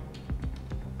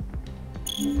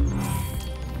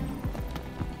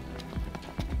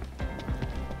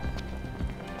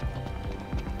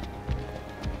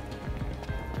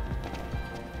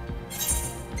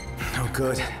 Oh,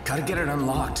 good. Gotta get it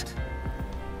unlocked.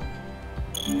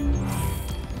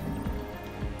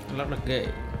 Unlock the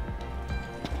gate.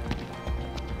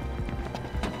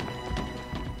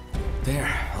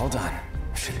 There, all done.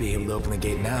 Should be able to open the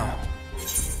gate now.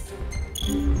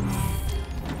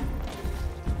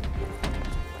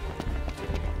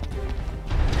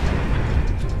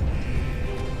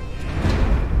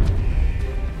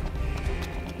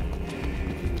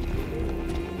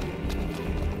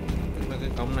 Cái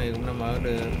cổng này cũng đã mở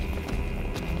được.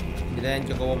 Đi lên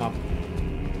cho cô mập.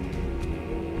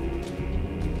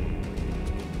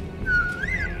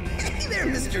 Hey there,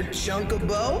 Mr.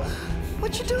 Chunkabow.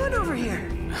 What you doing over here?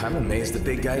 I'm amazed the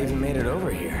big guy even made it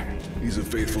over here. He's a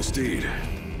faithful steed.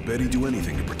 Bet he'd do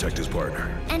anything to protect his partner.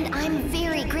 And I'm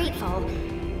very grateful.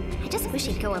 I just wish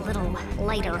he'd go a little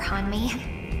lighter on me.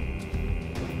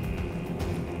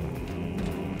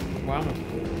 Wow.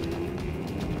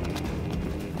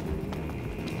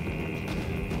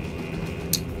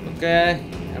 Okay,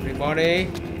 everybody.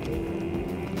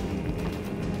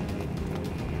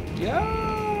 Yeah.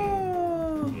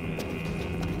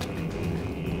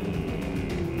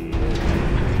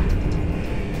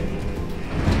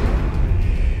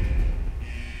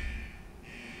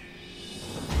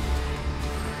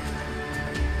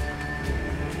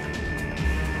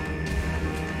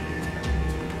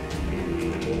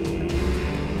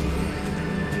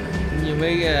 Như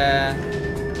mấy cái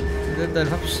tên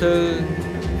pháp sư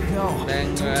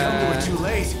đang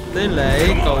tế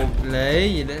lễ cầu lễ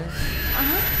gì đó.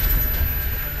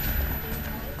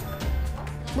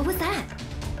 What was that?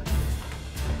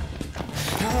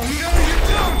 Oh, no, you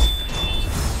don't!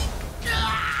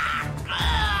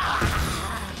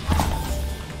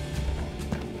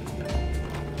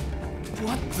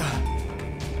 What the?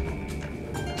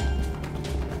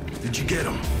 Did you get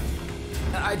him?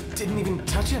 I didn't even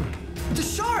touch him. The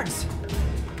shards!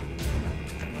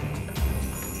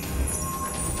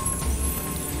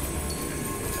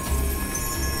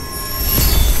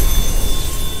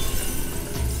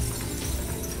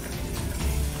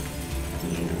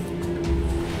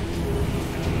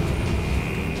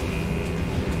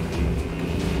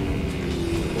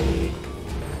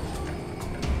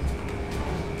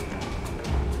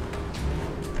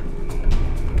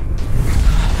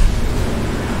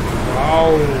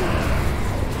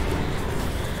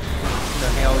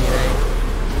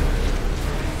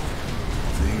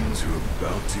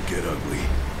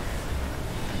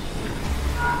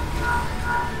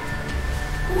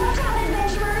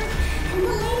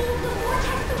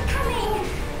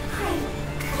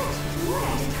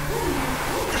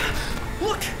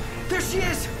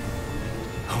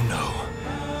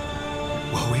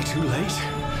 too late?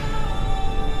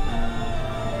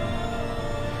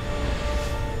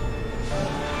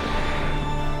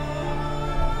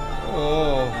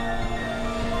 Ồ,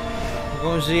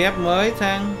 con GF mới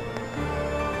thăng.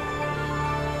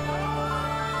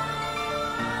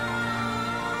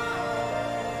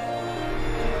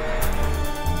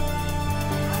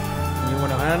 Nhưng mà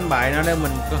đừng phải đánh bại nó để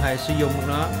mình có thể sử dụng được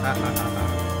nó.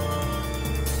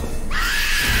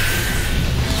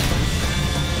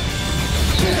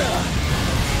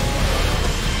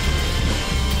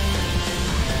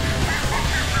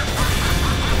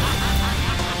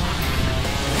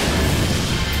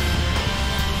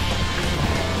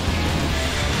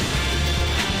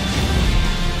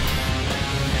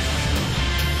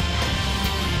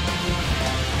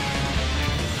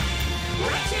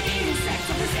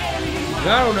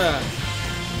 Garuda.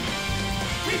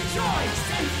 Rejoice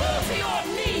and fall to your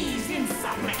knees in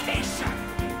supplication.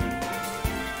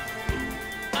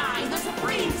 I, the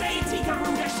supreme deity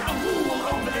Garuda, shall rule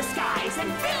over the skies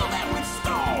and fill them with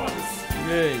storms.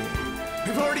 Yay.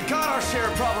 We've already got our share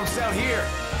of problems down here.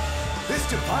 This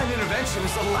divine intervention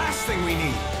is the last thing we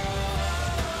need.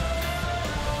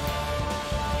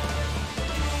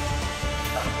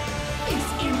 These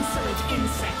insolent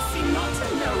insects seem not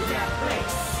to know their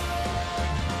place.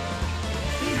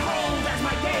 Behold, as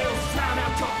my gales drown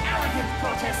out your arrogant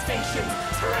protestations,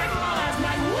 tremble as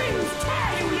my winds tear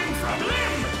you limb from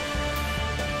limb!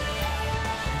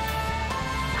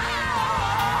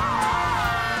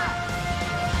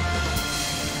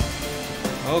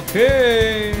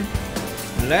 Okay,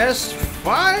 let's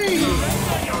fight!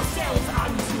 Surrender yourselves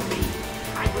unto me.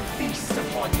 I will feast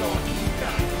upon your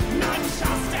ether. None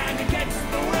shall stand against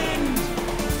the wind.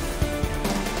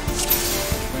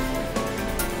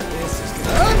 This is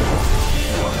good.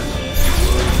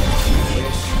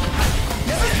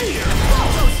 Never fear.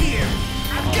 Waldo's here.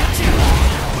 I've got you.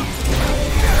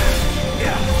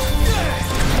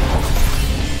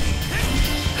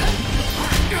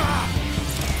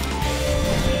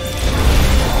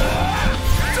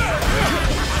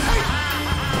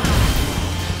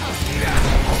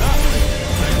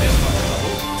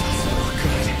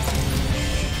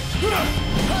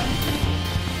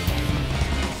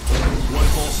 One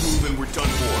false move and we're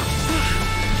done for.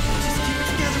 Just keep it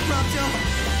together, Prompto.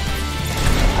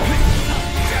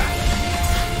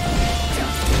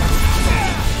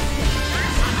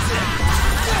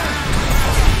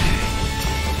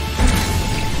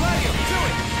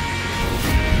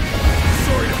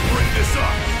 Sorry to break this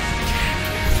up.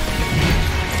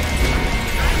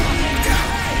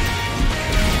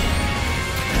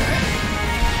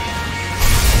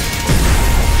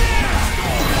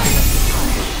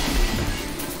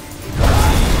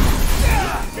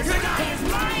 This guy is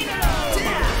mine alone.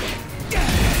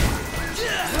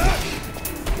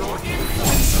 Your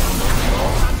insolence shall not go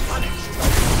unpunished.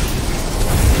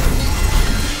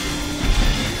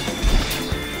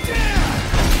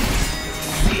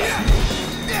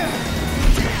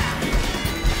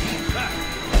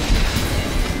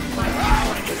 My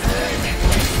power is limited.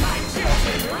 My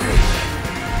children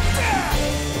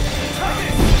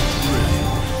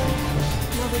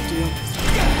No big deal.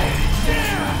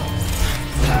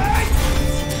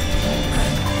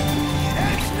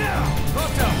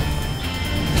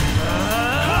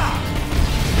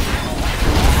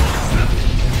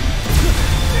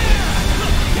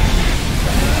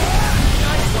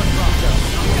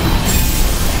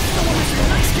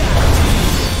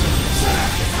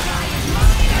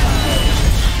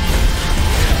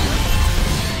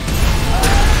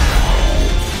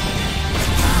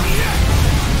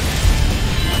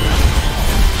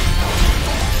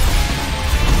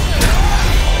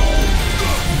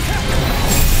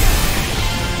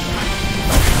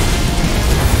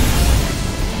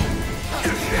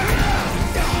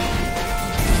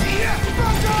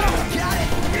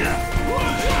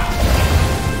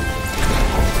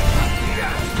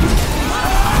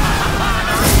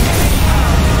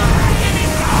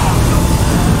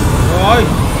 Rồi,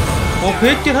 một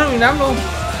hit chết hết Việt Nam luôn.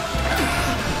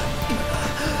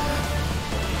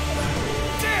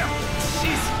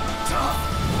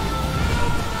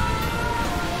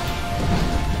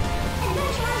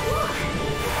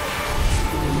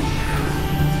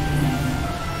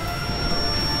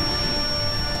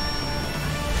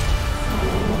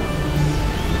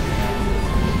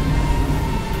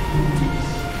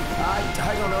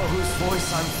 I don't know whose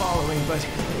voice I'm following, but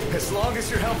as long as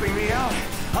you're helping me out,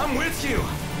 I'm with you.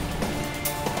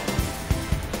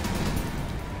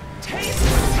 taste the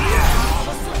power of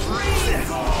a supreme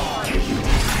god.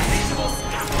 Invisible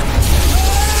scaffold.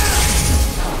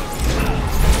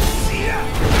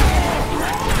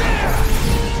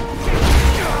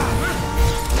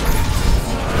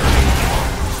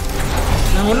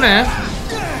 muốn nè.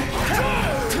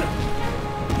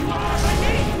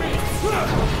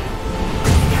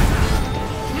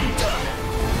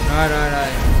 Rồi rồi rồi.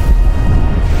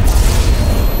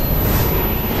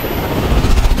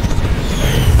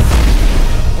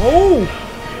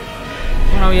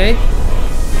 Con nào vậy?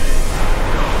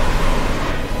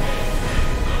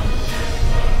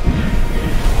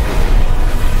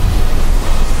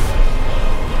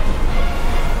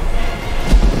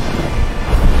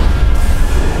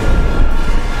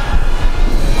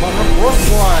 Con nó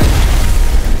cross rồi.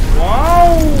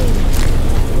 Wow.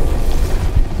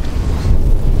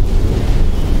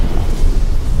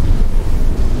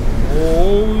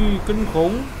 Ôi, kinh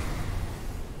khủng.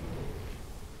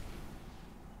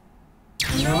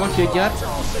 Nó chưa chết.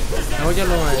 Nó có chết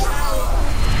luôn rồi.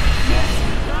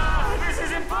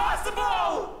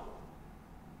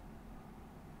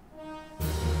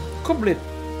 Complete.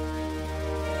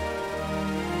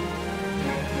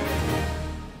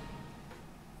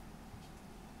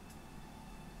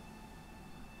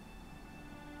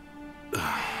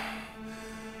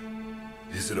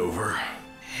 Is it over?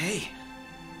 Hey,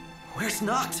 where's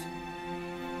Noct?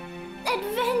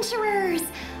 Adventurers!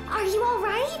 Are you all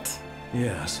right?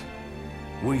 Yes.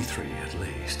 We three, at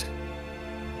least.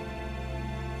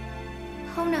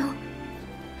 Oh no.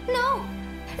 No!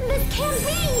 This can't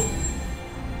be!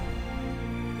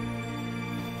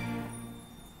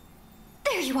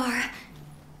 There you are.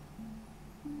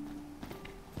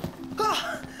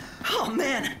 Oh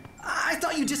man, I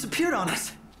thought you disappeared on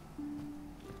us.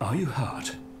 Are you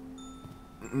hurt?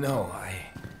 No, I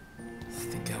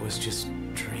think I was just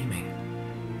dreaming.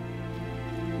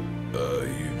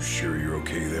 You sure you're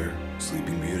okay there,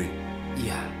 Sleeping Beauty?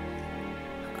 Yeah,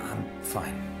 I'm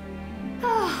fine.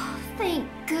 Oh, thank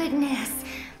goodness.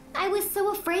 I was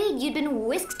so afraid you'd been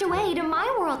whisked away to my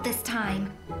world this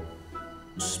time.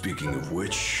 Speaking of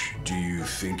which, do you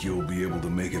think you'll be able to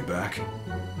make it back?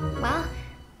 Well,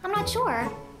 I'm not sure.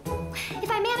 If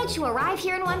I manage to arrive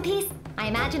here in one piece, I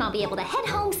imagine I'll be able to head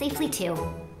home safely too.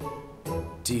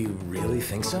 Do you really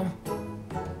think so?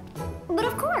 But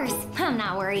of course, I'm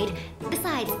not worried.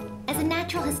 Besides, as a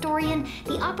natural historian,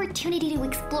 the opportunity to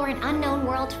explore an unknown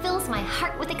world fills my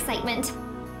heart with excitement.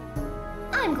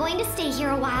 I'm going to stay here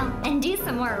a while and do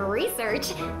some more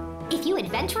research. If you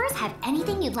adventurers have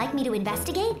anything you'd like me to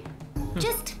investigate,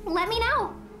 just let me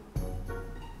know.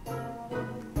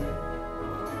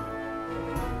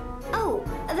 Oh,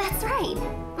 that's right.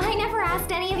 I never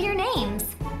asked any of your names.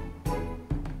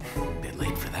 Bit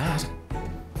late for that.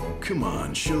 Come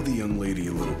on, show the young lady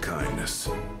a little kindness.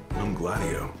 I'm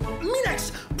Gladio. Me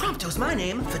next. Prompto's my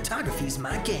name. Photography's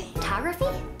my game. Photography?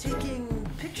 Taking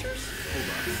pictures? Hold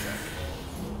on a sec.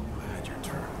 You had your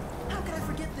turn. How could I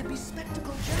forget the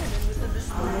bespectacled gentleman with the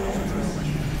bespoke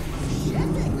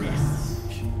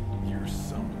You're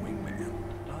some wingman.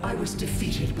 I was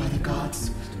defeated by the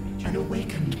gods and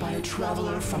awakened by a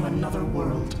traveler from another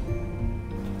world.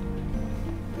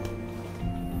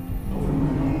 Over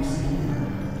my lost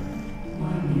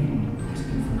my name has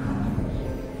been forgotten.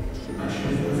 I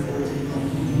shall therefore take on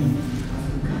the name of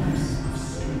the goddess of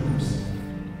storms.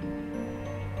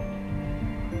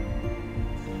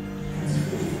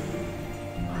 Henceforth,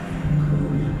 I am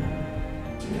Garuda.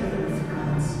 Together with the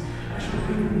gods, I shall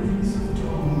bring the winds of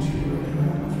dawn to your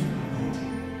realm of twilight.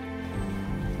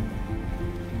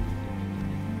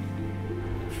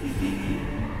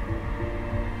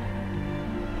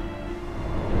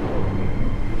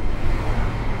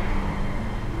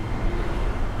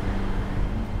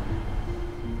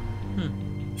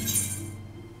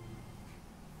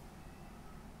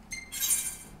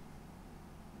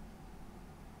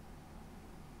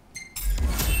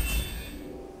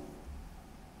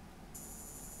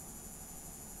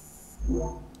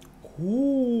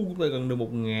 Chúng ta gần được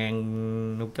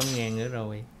 100.000 nữa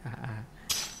rồi.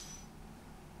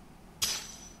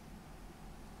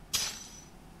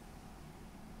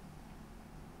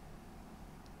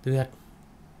 Tuyệt.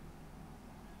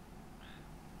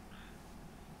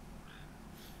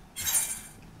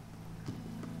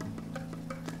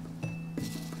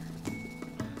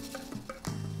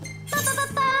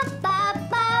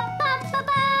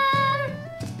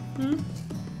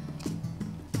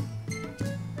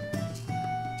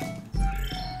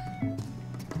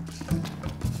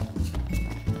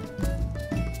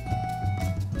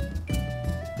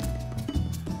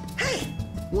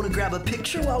 Want to grab a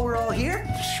picture while we're all here?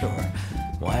 Sure,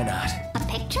 why not? A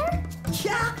picture?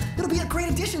 Yeah, it'll be a great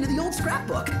addition to the old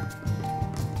scrapbook.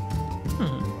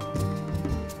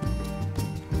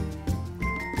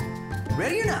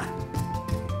 Ready or not?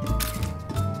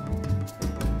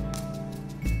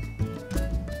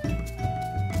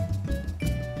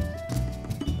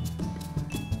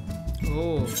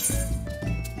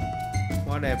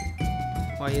 Hoa đẹp,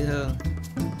 hoa dễ thương.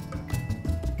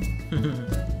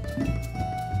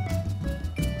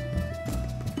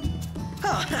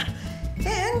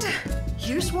 And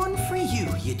here's one for you,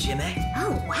 Yujime.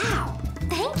 Oh, wow.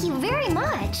 Thank you very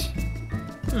much.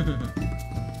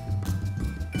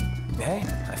 Hey,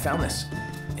 I found this.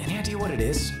 Any idea what it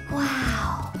is?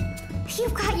 Wow.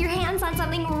 You've got your hands on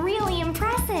something really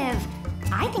impressive.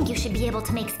 I think you should be able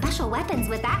to make special weapons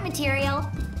with that material.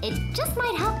 It just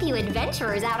might help you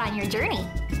adventurers out on your journey.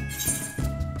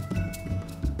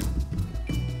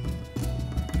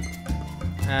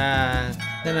 À,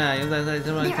 thế là chúng ta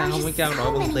không có trao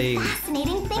đổi bằng tiền,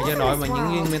 mà trao đổi bằng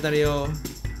những viên material.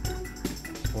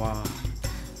 Wow.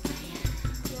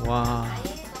 Wow.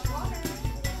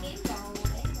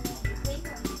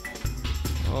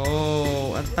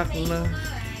 Ồ, anh tắt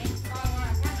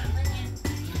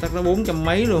nó 400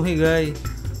 mấy luôn, hay ghê.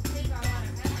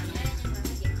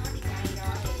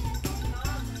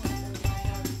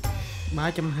 Ba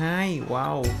 320,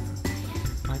 wow,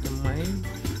 300 mấy.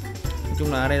 Nói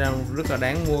chung là ở đây là rất là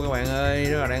đáng mua các bạn ơi,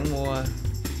 rất là đáng mua.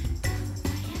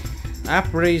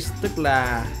 Average tức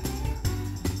là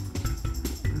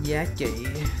giá trị.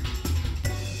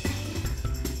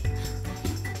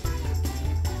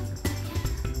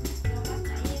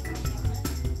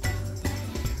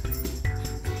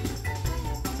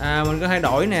 À, mình có thể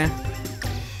đổi nè,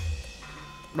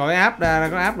 đổi app ra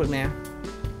có app được nè.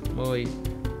 10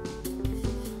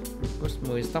 cost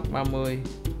 10 stock 30.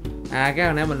 À, cái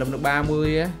hồi nãy mình lụm được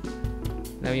 30 á,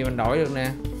 làm gì mình đổi được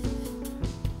nè,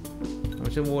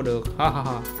 mình sẽ mua được.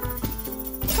 Ta-da!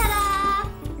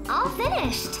 All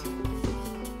finished.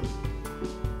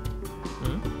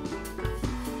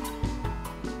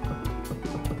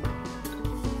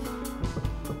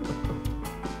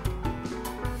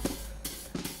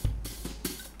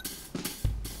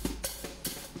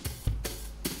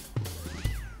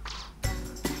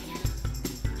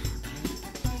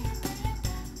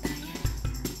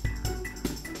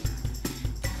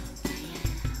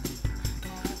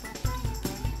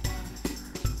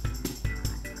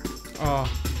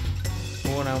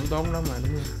 Mua nào cũng tốt lắm mà,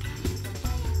 đúng không?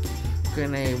 Cái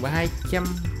này 300.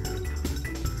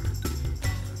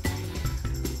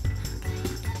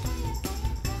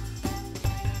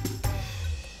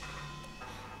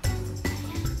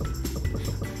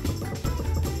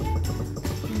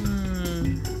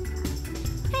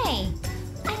 Hey,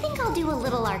 I think I'll do a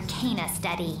little arcana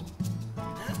study.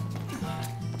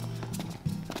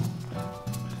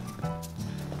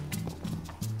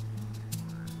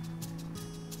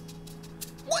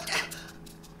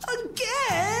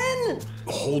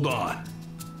 Hold on.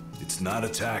 It's not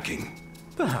attacking.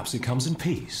 Perhaps it comes in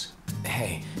peace.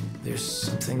 Hey, there's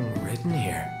something written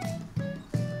here.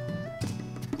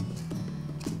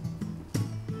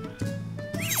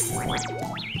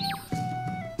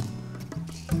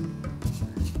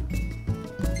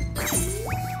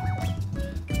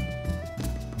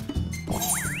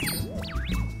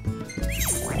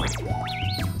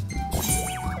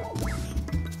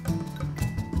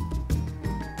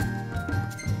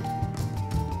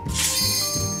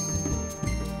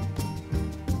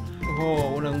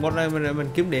 Đừng bot đây mình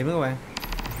kiếm điểm các bạn.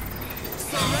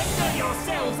 Surrender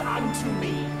yourselves unto me.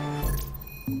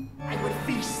 I will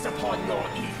feast upon your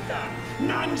ether.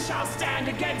 None shall stand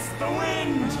against the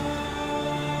wind.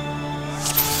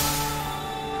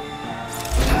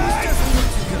 This doesn't look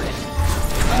too good.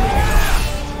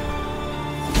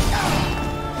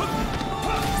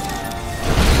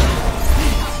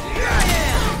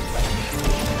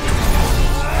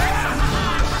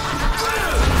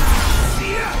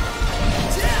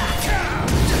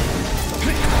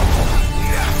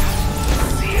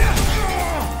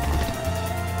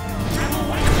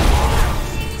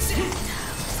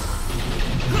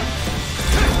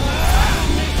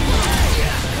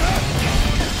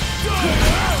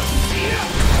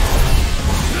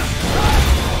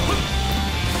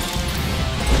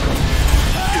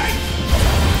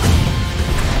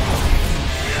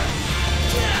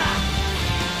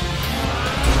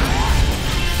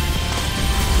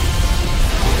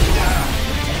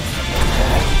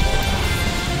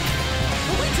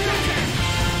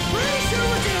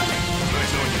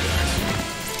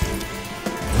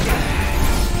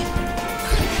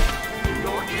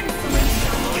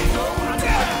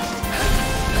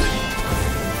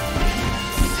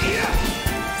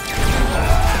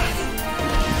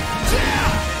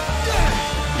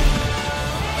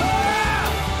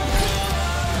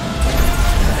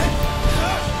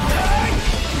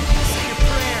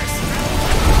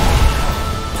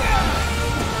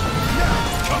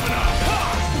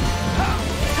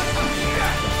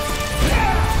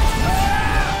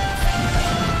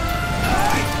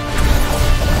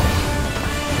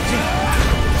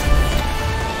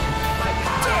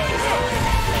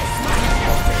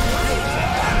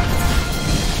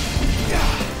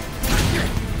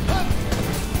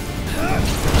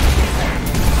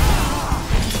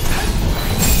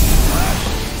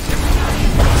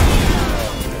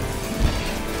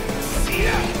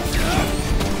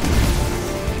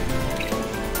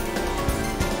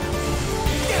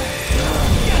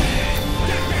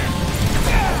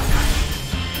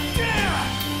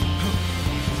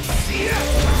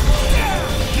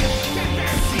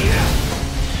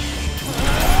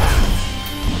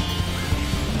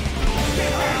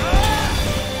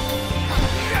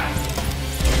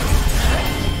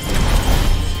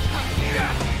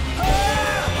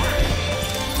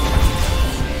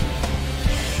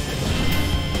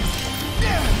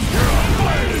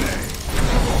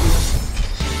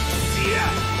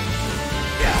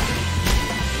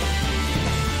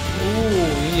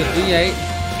 vậy?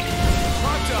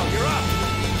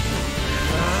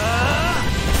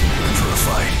 For a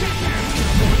fight.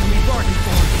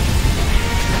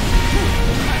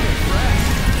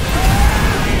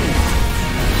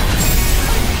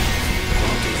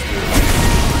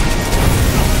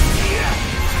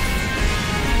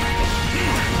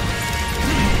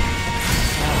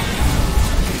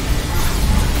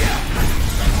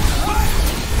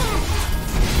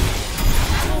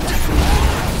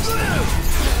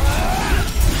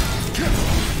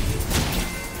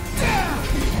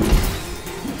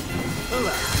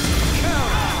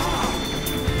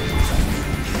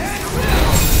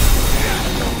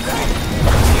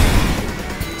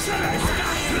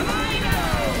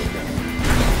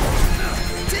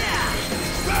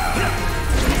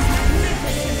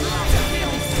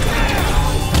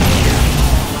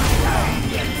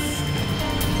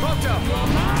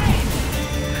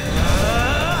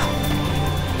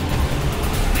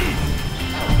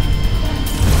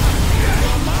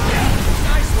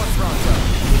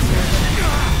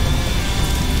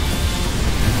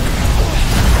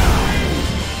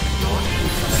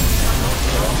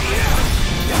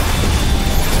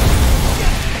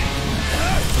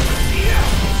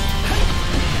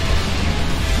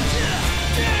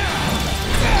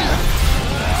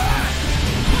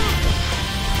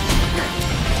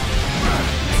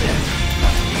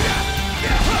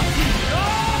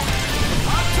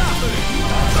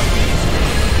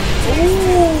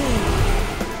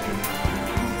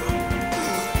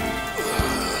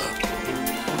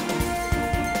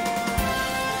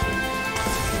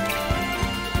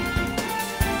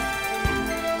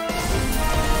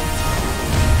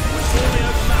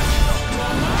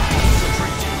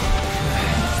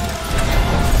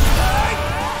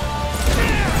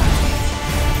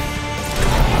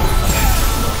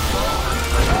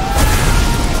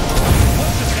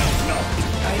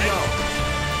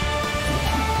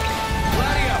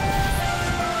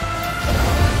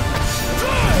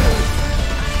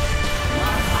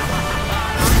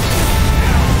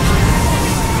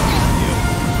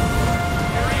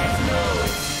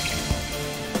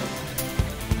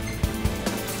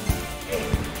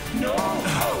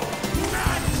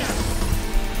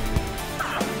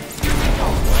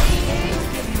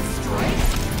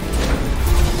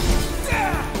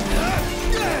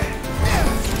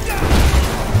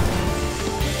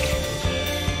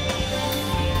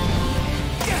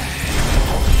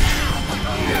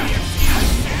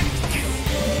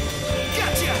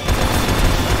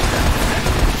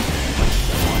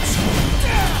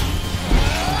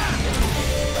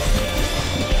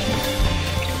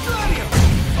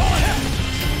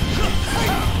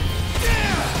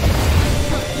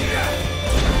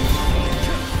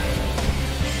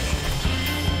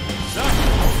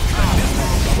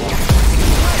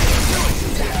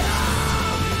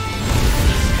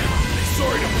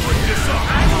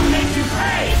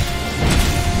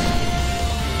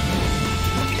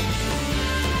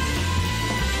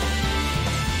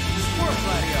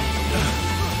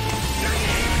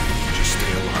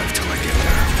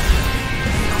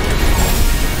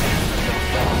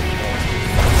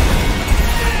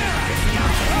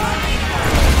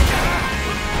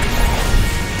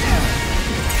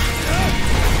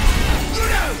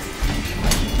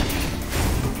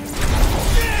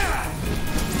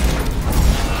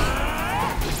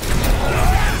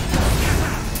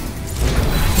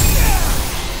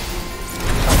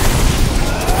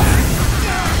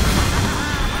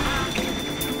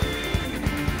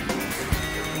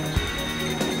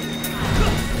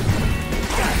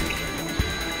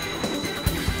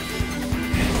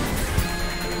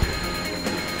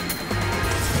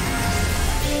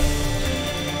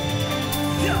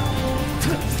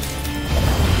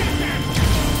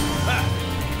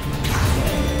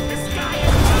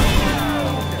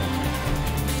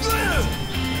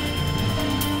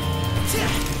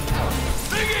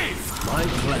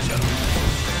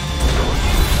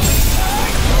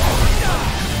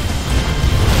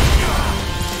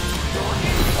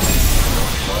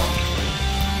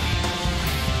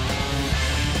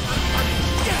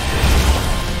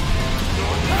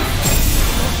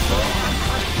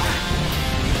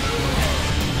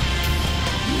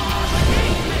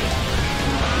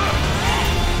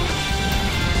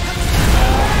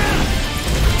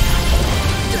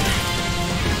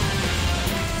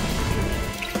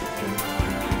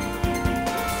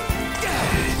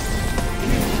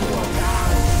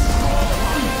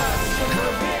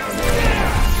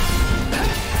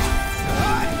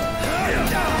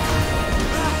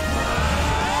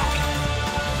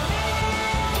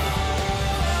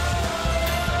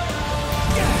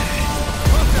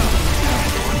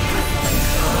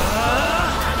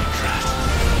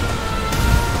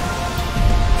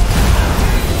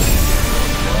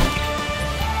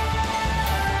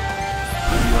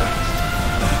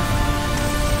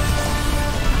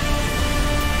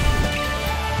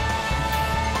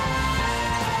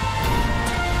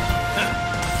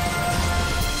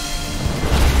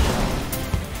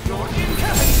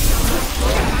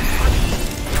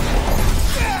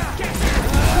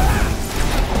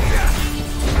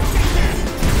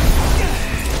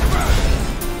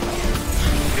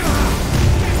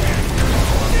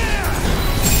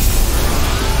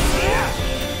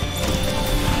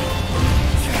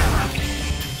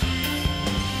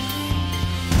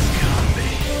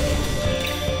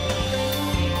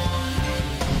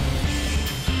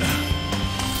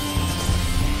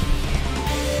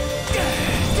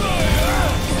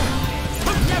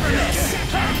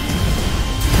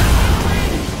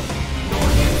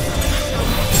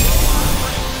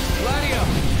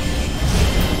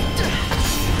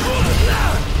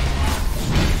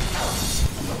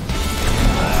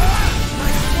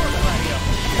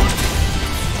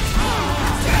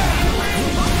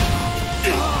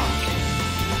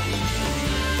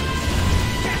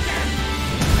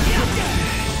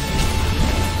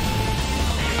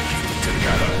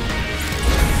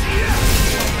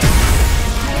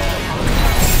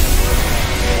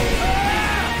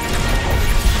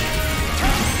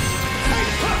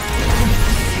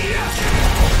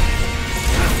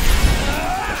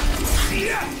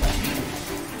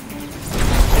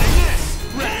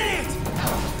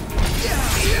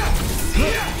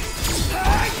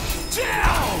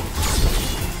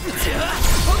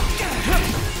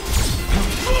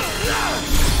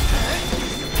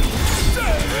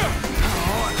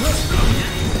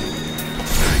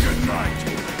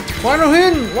 Quá nó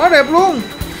hin, quá đẹp luôn.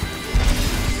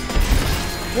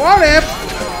 Quá đẹp.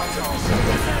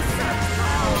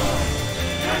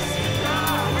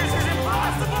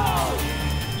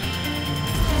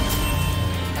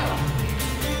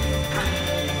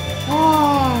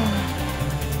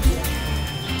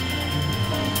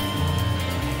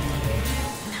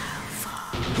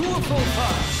 Who will fall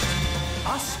first?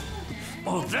 Us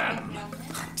or them?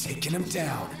 I'm taking him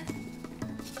down.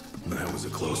 That was a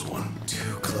close one.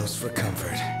 Too close for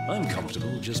comfort. I'm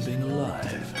comfortable just being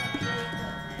alive.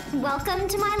 Welcome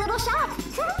to my little shop.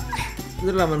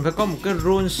 Tức là mình phải có một cái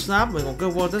rune snap và một cái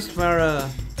vortex farer.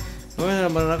 Có nghĩa là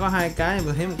mình đã có hai cái,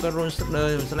 mình thấy một cái rune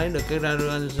starter mình sẽ lấy được cái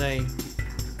Garuda.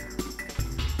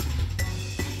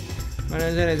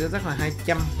 Garuda này sẽ chắc là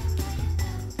 200.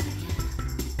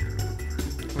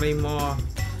 Claymore.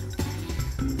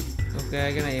 Ok,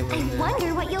 cái này I mình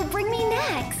wonder what you'll bring me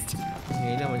next.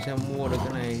 nghĩ là mình sẽ mua được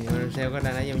cái này. Sale cái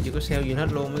này nãy giờ mình chưa có sale gì hết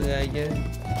luôn mới ghê chứ.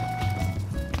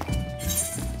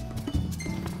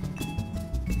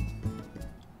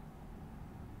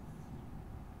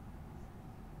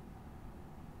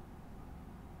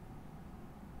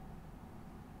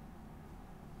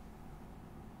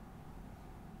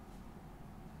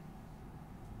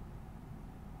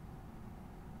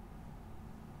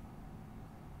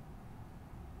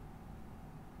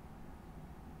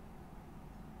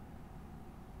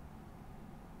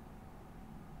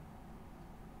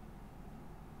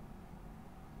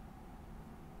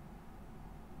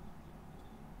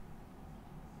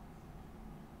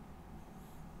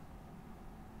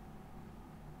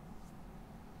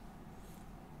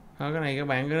 Thôi cái này các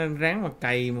bạn cứ ráng mà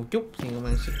cày một chút thì các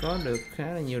bạn sẽ có được khá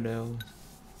là nhiều đồ.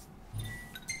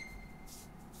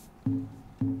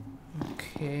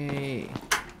 Ok.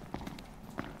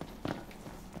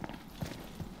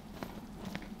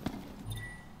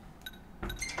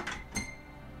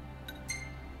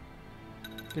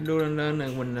 Cái đô lên này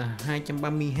mình là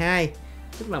 232,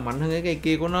 tức là mạnh hơn cái cây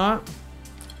kia của nó.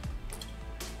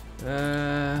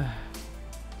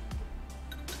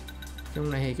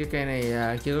 Trong này thì cái cây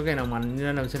này chưa có cây nào mạnh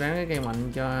nên mình sẽ đánh cái cây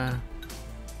mạnh cho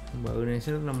bự này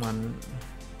sẽ rất là mạnh.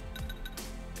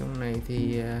 Trong này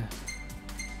thì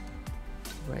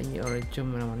vậy như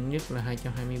Origin là mạnh nhất là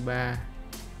 223.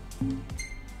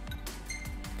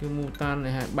 Cái Mutant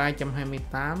này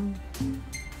 328.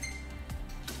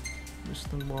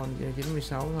 Stoneball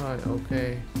 96 thôi, ok.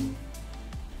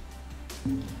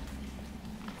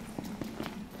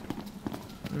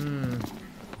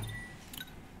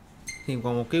 Thì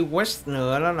còn một cái quest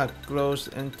nữa đó là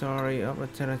Close Entry of a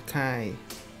Terrakai.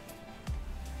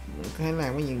 Cái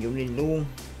làm cái nhiệm vụ này luôn.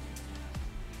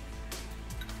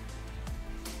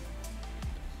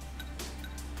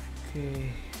 Ok.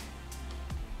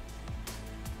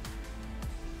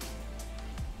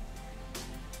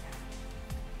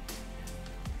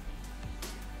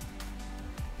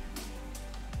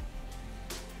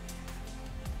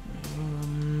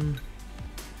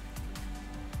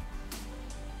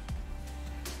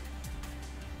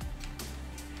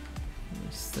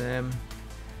 Xem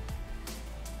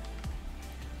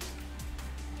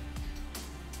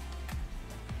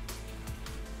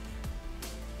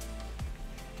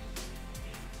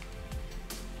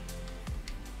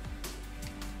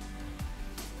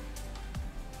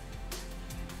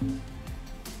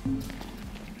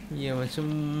giờ mình sẽ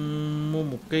mua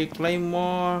một cây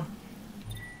Claymore.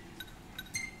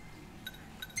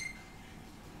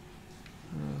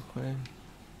 Khoan,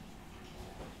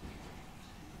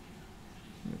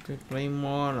 cái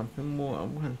Claymore là phải mua ở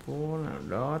thành phố nào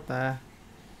đó ta.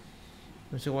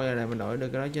 Mình sẽ quay lại mình đổi được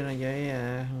cái đó cho nó giấy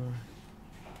ấy.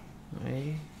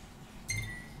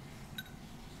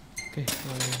 Ok,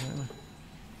 rồi.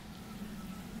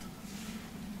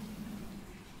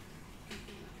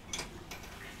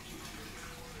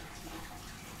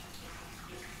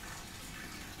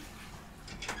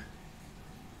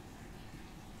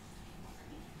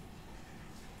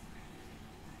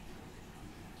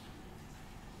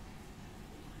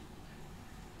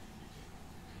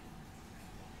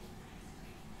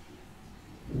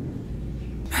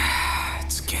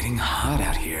 Getting hot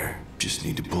out here. Just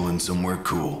need to pull in somewhere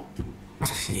cool.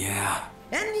 Yeah.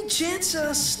 Any chance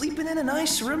sleeping in a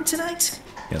nice room tonight?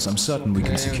 Yes, I'm certain we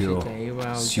can secure chạy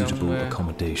vào suitable trong,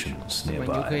 accommodations Vũ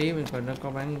nearby. khí mình coi nó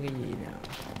có bán cái gì nào.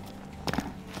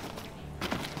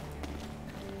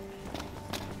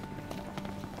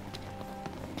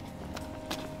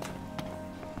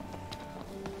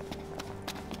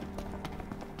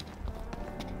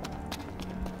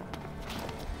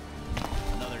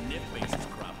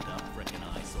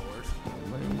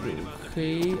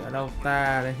 khí ở đâu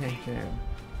ta đây hay chàng?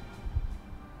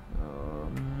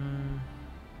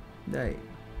 Đây.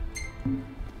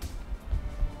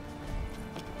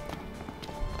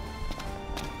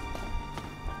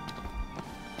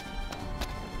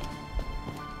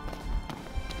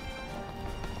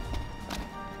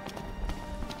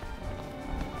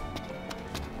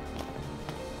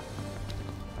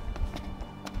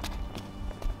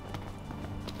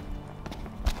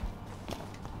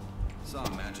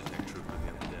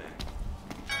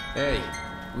 Hey,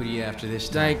 what are you after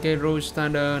this time? Đây cây Rose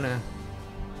Standard nè.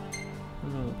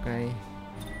 Một cây.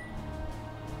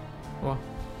 Ủa?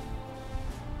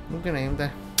 Đúng cái này không ta?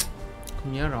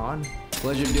 Không nhớ rõ nữa.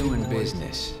 Pleasure doing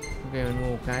business. Ok, mình mua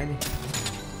một cái đi.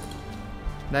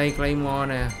 Đây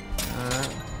Claymore nè.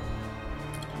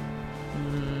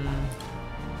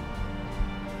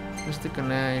 Mystic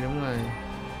này đúng rồi.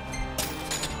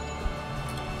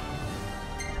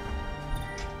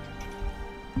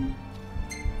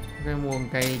 Cái mua một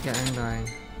cây cho an toàn.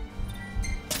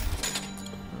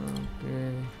 Ok.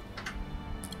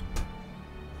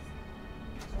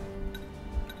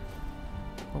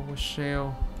 Power shell.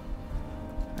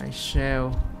 I shell.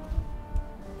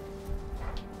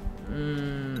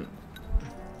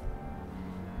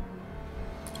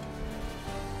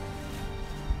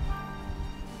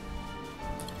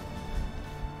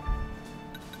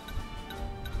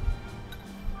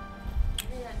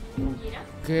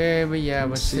 Ok, bây giờ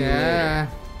mình sẽ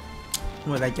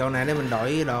ngồi tại chỗ này để mình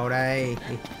đổi đồ đây.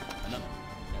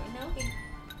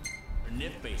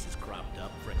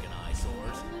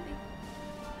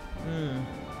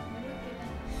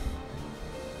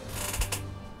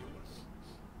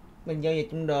 Mình giao dịch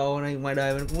trong đồ này, ngoài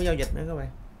đời mình cũng muốn giao dịch nữa các bạn.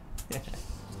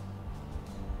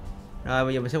 Rồi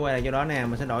bây giờ mình sẽ quay lại chỗ đó nè,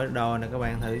 mình sẽ đổi đồ nè các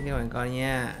bạn, thử các bạn coi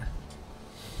nha.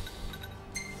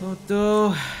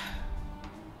 Photo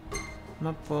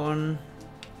Mappon.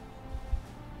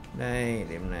 Đây,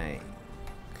 điểm này.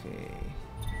 Ok.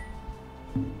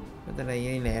 Có tới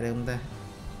đây lẹ được không ta?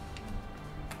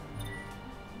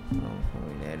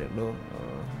 Không lẹ được luôn.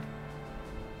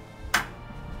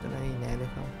 Tới đây lẹ được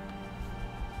không?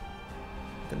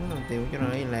 Tính làm tiền cho nó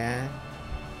lẹ.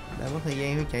 Đã mất thời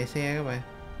gian phải chạy xe các bạn.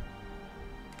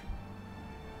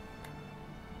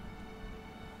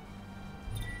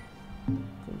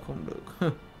 Cũng không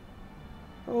được.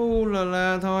 Ô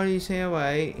là thôi đi xe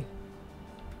vậy.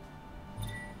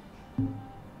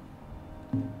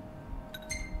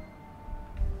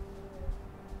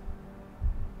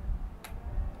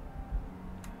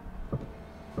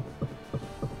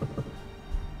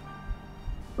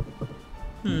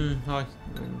 Thôi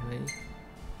mình phải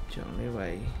chọn như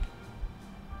vậy.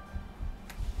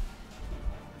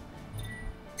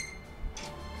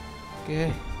 Ok.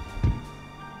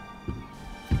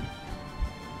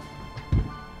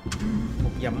 Một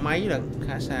dặm mấy lần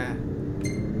khá xa.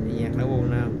 Nhạc đã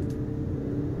buồn nào.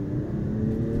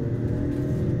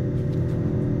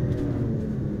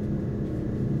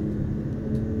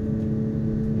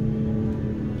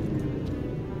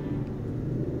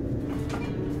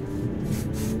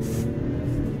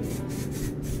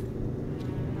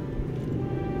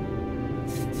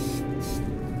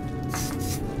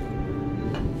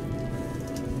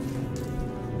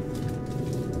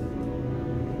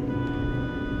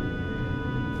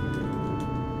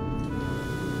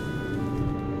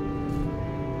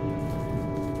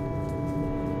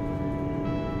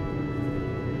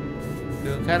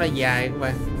 Khá là dài các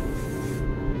bạn.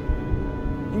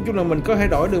 Nói chung là mình có thể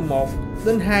đổi được 1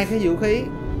 đến 2 cái vũ khí,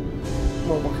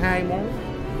 1 hoặc 2 món.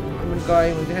 Mình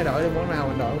coi mình có thể đổi được món nào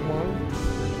mình đổi một món.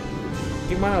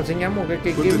 Cái món nào sẽ nhắm một cái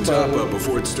cây kiếm bự,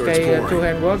 cây two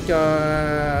hand work cho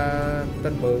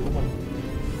tên bự của mình,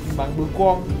 bạn bự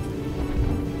con.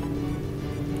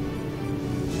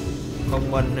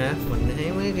 Còn mình hả, mình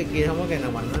thấy mấy cái kia không có cây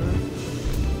nào mạnh hết.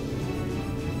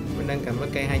 Mình đang cầm cái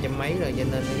cây 200 mấy rồi cho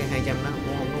nên cái cây 200 nó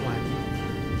cũng không có mạnh.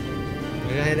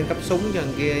 Người ta hay đang cấp súng cho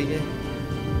thằng kia chứ.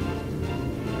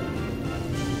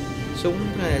 Súng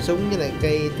hay là súng với lại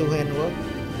cây two hand work.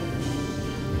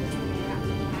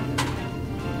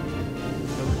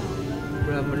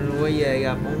 Rồi mình quay về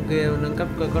gặp ông kia nâng cấp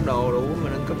coi có đồ đủ mà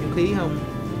nâng cấp vũ khí không.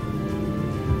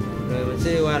 Rồi mình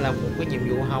sẽ đi qua làm một cái nhiệm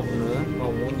vụ hồng nữa,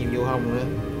 còn một nhiệm vụ hồng nữa.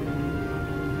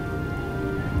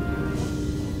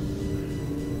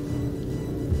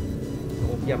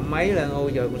 Dặm mấy lần,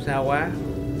 ôi trời còn xa quá.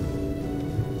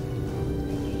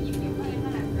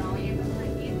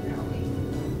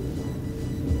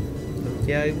 Được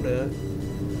chơi cũng được.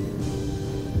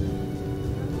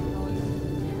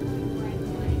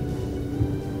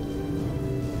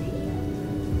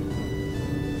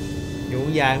 Vụ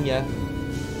dài không vậy?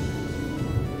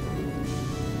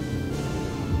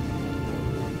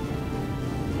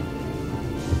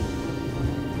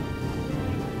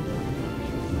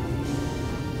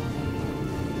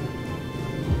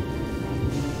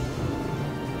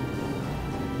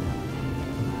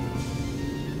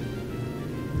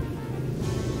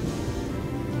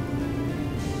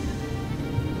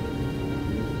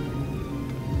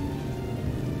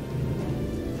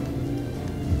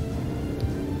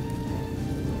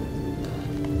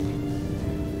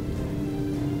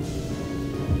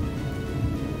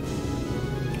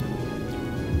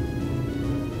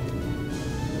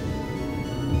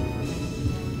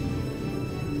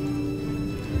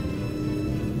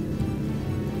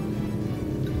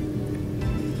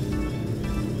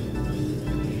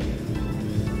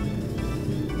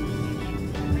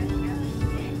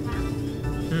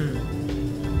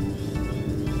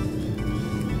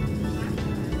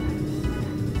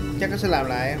 chắc nó sẽ làm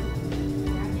lại.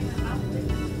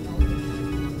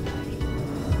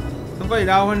 Không có gì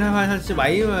đâu, hơi số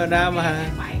 7 mà ra mà.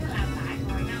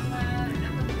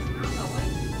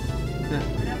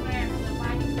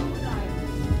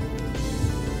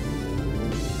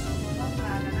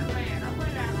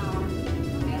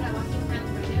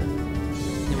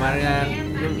 Nhưng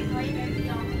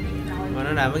mà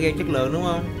nó làm cái game chất lượng đúng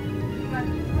không?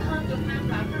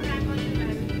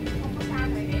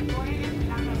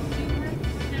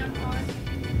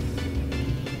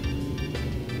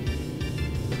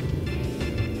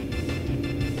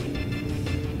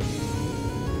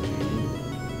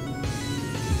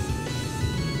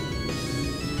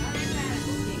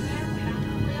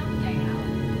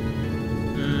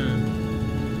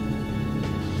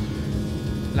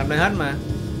 Làm được hết mà.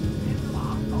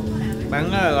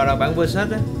 Bản gọi là bản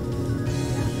versus á.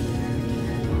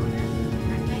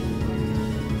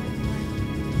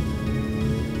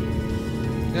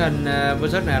 Cái hình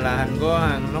versus này là hình của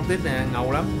thằng nóc tít nè,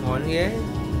 ngầu lắm, ngồi trên ghế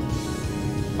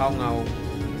bao ngầu.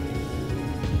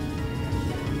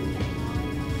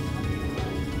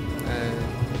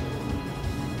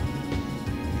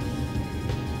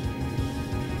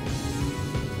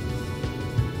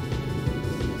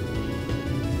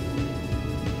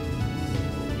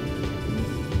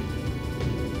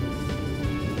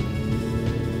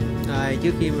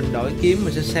 Trước khi mình đổi kiếm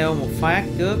mình sẽ sell một phát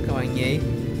trước các bạn nhỉ,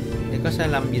 để có sai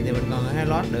lầm gì thì mình còn hay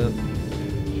lót được.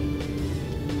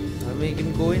 Đổi mấy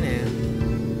kiếm cuối nè,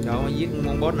 chọn mà giết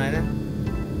con boss này đó.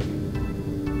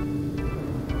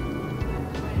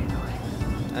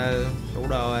 Đủ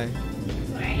đồ rồi.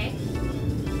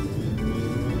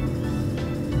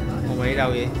 Con Mỹ đâu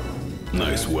vậy?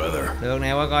 Nice weather. Được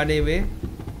nè, qua coi đi biết.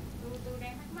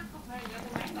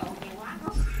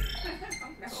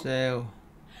 Sell.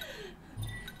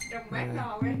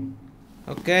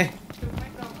 Ok.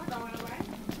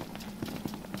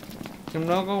 Trong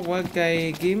đó có quả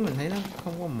cây kiếm mình thấy nó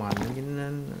không có mạnh cho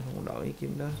nên không đổi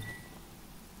kiếm đó.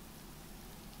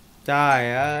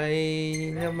 Trời ơi,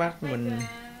 nó bắt mình.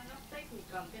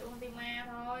 Còn cái Ultima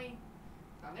thôi.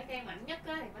 Còn cái cây mạnh nhất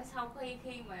á thì phải sau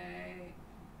khi mà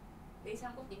đi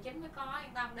xong cốt truyện chính mới có,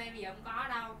 yên tâm đây bây giờ không có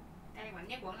đâu. Cây mạnh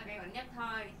nhất vẫn là cây mạnh nhất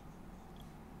thôi.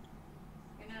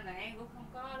 Cho nên là em cũng không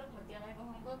có lúc mà chơi em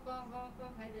cũng không có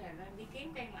phải là đi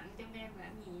kiếm cây mạnh trong game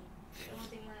làm gì.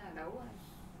 Ultima là đủ rồi.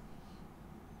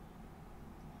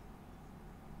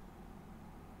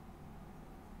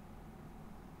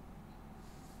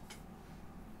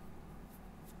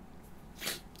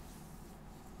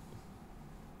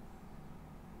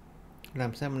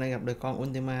 Làm sao mình lại gặp được con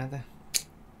Ultima ta?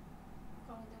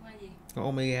 Con Ultima gì? Con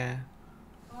Omega.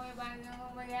 Con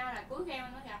Omega là cuối game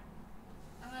nó gặp.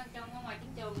 Trong ngoài chiến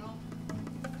trường luôn.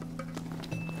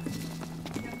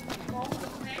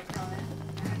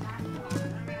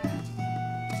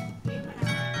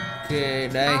 Ok,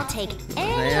 đây.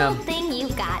 Thấy không?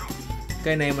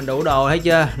 Cây này mình đủ đồ thấy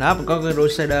chưa? Đó, mình có cái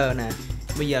Crusader nè.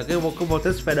 Bây giờ cái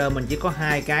Vortex Spider mình chỉ có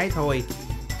 2 cái thôi.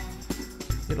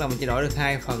 Tức là mình chỉ đổi được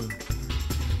 2 phần.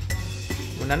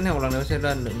 Mình đánh thêm một lần nữa sẽ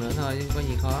lên được nữa thôi chứ không có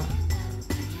gì khó.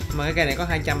 Mà cái cây này có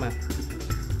 200 à.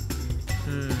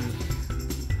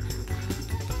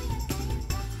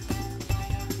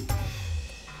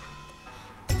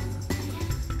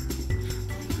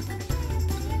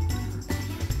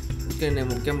 Cây này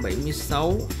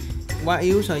 176, quá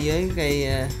yếu so với cây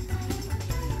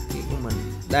của mình.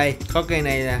 Đây có cây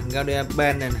này nè, Garuda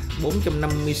này nè,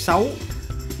 456,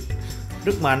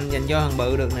 rất mạnh, dành cho thằng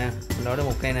bự được nè. Mình đổi được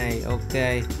một cây này. Ok.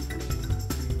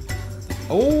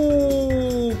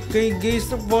 Cây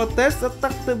Gears Vortex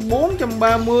tắt tới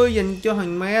 430 dành cho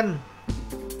thằng man.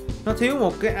 Nó thiếu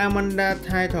một cái Amanda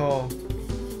title.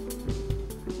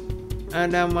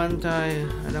 Adamantine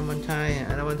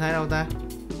đâu ta?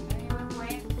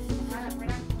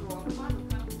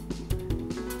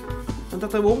 Nó tắt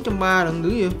tới 430 lần dữ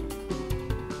vậy.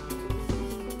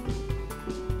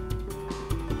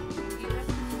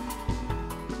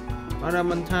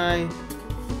 Adamantine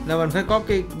là mình phải có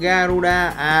cái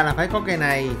Garuda, là phải có cây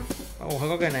này, phải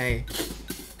có cây này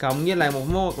cộng với lại một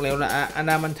món vật liệu là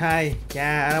Adamantine.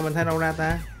 Chà, Adamantine đâu ra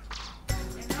ta?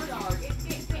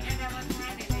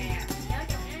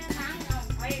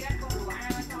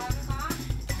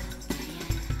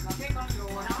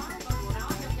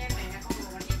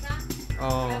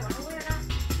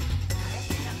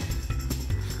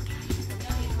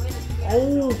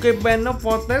 Cái Ben of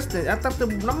Vortex này đã tắt tới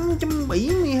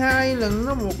 572 lần,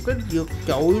 nó một cái vượt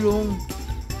trội luôn.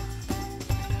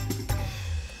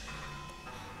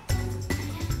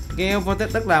 Cái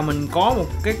Vortex tức là mình có một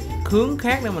cái hướng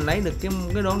khác để mình lấy được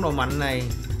cái đón đồ mạnh này.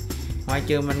 Ngoại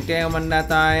trừ mình kêu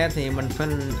mandata á, thì mình phải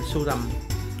sưu tầm.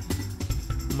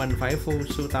 Mình phải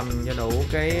sưu tầm cho đủ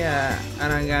cái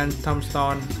Anagan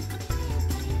Tombstone.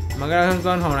 Mà cái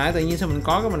Tombstone hồi nãy tự nhiên sao mình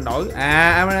có cái mình đổi.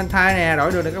 Amarantine nè,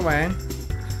 đổi được nè các bạn.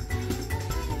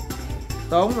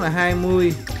 Tốn là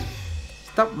 20.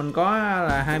 Stock mình có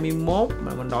là 21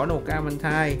 mà mình đổi được một cái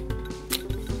Amarantine.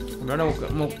 Mình đổi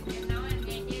được một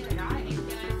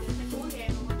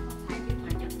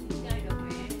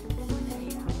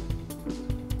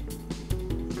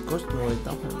cost 10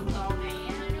 tóc.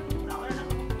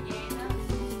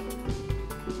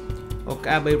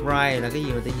 AB Bright là cái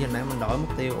gì mà tự nhiên nãy mình đổi mục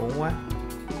tiêu ổn quá.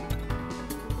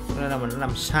 Đó là mình đã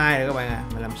làm sai rồi các bạn à,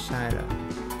 mình làm sai rồi.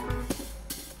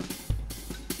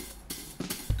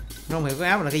 Nó không hiểu cái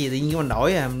áo là cái gì tự nhiên mình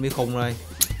đổi à, mình bị khùng rồi.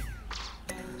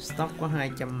 Stock có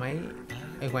 200 mấy.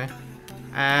 Ê khoan.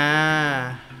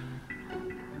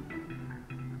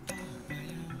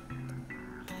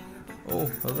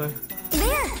 Thử coi.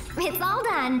 There, it's all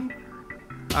done.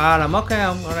 Là mất cái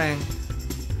không? Rõ ràng.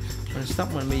 Mình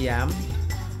stock mình bị giảm.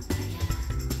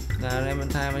 Là đây mình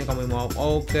thay mình còn 11.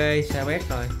 Ok, sao bét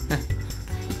rồi.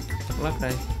 Lắc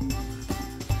đây.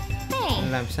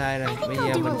 Mình làm sai rồi. Bây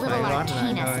giờ mình phải load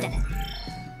lại thôi.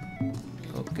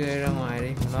 Ok, ra ngoài đi,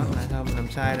 mình load lại thôi, mình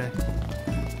làm sai rồi.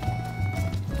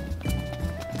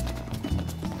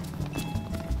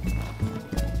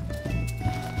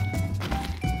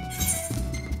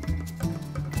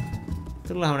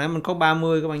 Tức là hồi nãy mình có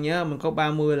 30 các bạn nhớ, mình có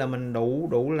 30 là mình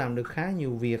đủ làm được khá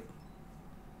nhiều việc.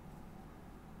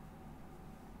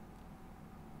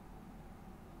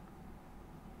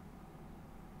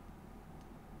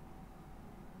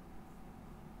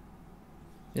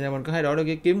 Vậy là mình có thay đổi được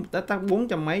cái kiếm tắt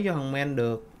 400 mấy cho thằng men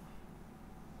được.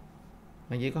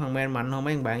 Mà chỉ có thằng men mạnh thôi,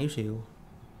 mấy thằng bạn yếu xìu.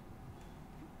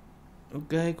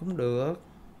 Ok cũng được.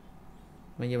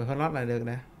 Bây giờ mình phải lót lại được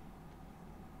nè.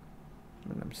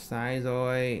 Mình làm sai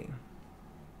rồi.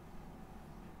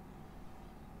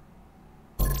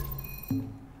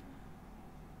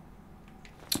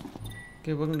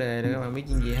 Cái vấn đề là các bạn biết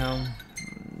chuyện gì không?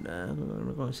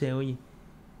 Nó còn sale cái gì?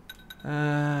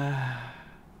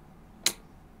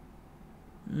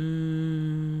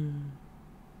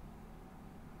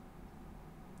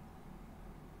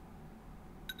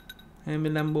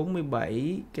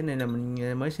 2547, cái này là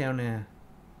mình mới sale nè.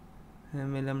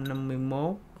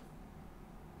 2551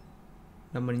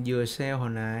 là mình vừa sale hồi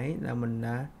nãy là mình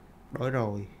đã đổi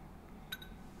rồi.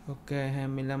 Ok,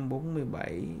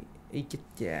 2547 ý chích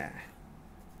chà.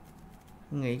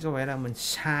 Nghĩ có vẻ là mình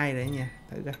sai đấy nha,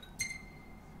 thử coi.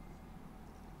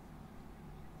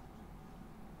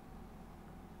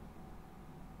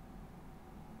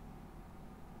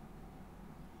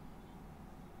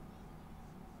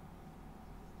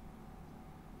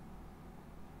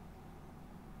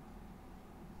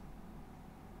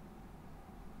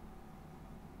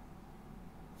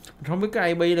 Không biết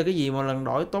cái AB là cái gì mà lần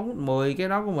đổi tốn 10 cái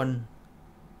đó của mình.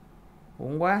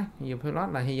 Uổng quá, giờ phải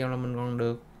load lại, hy vọng là mình còn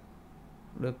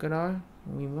được cái đó,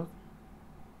 nguyên mất.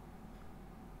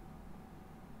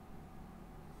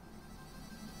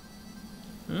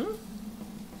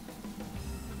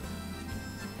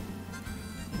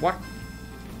 What?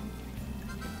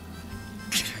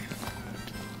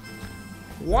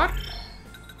 What?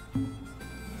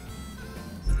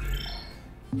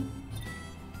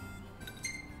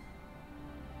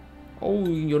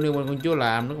 Ôi, vô này mình còn chưa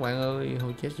làm nữa các bạn ơi,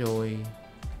 thôi chết rồi.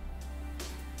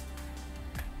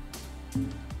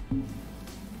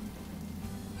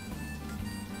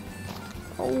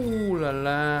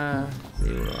 La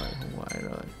tiêu rồi, không phải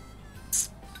rồi.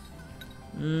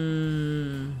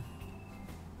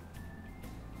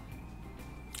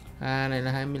 Này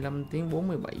là 25 tiếng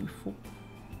 47 phút.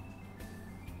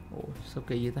 Ủa, sao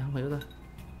kỳ vậy ta, không hiểu ta.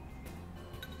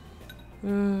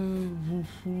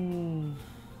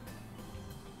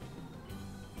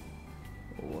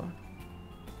 Ủa.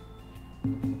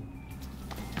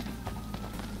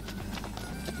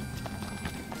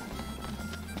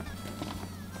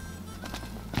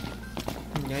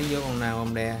 Nhớ vô con nào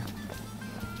con đè.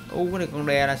 Cái này con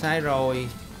đè là sai rồi.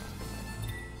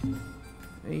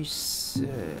 Để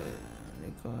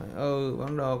coi.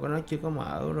 Bản đồ của nó chưa có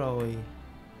mở rồi.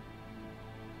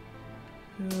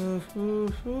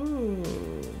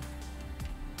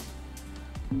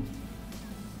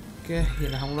 Ok, vậy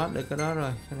là không load được cái đó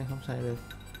rồi. Cái này không xài được.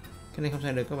 Cái này không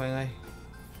xài được các bạn ơi.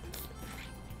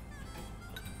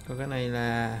 Còn cái này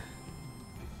là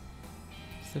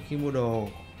sau khi mua đồ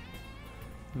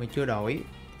mà chưa đổi.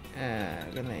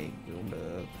 Cái này cũng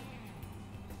được.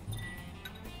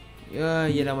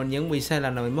 Vậy là mình vẫn bị sai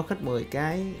lầm là mình mất hết 10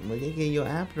 cái kia vô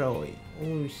app rồi.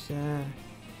 Ôi xa.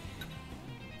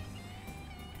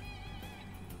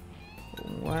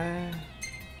 quá.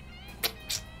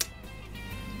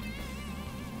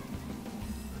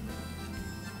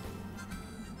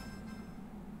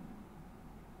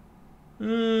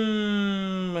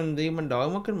 Mình đổi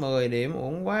mất cái 10 điểm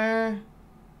uổng quá.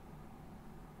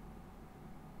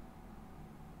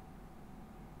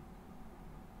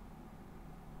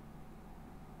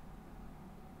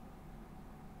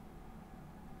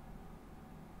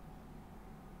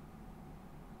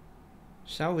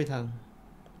 Sáu vị thần.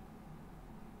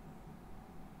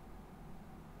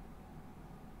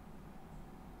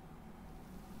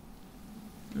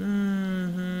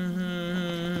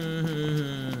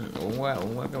 Uổng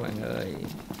quá các bạn ơi.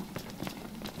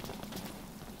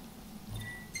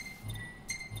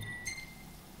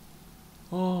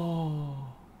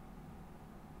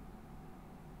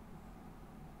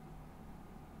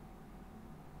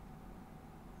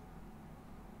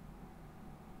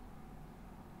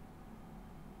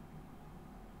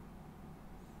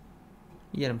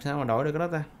 Giờ làm sao mà đổi được cái đó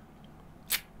ta?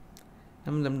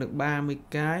 Em làm được 30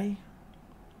 cái.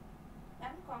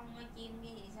 Đánh con chim kia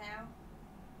thì sao?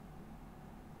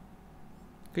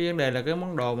 Cái vấn đề là cái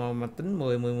món đồ mà tính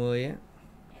 10 10 10 á.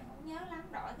 Em không nhớ lắm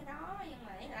đổi cái đó, nhưng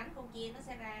mà đánh con chim nó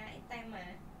sẽ ra item mà.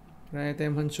 Ra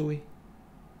item hên xui.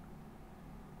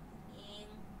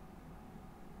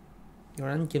 Rồi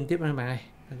đánh chim tiếp anh bạn ơi.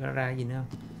 Có ra gì nữa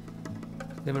không?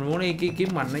 Thì mình muốn đi cái kiếm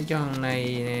mạnh để cho thằng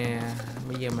này nè.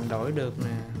 Bây giờ mình đổi được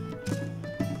nè.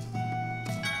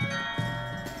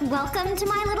 Welcome to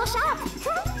my little shop.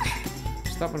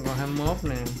 Stop mình còn 21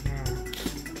 nè.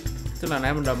 Tức là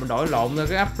nãy mình đổi lộn ra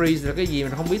cái upgrade là cái gì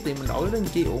mình không biết thì mình đổi đến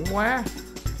chi uổng quá.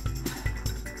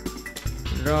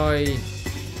 Rồi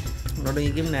nó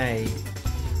đi kiếm này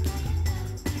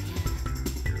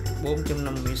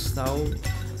 456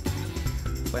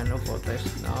 Panel Vortex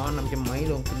đó 500 mấy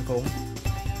luôn, kinh khủng.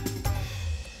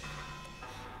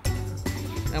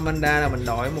 Amanda là mình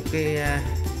đổi một cái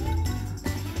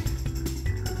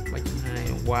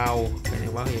 320. Wow, cái này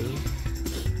quá dữ.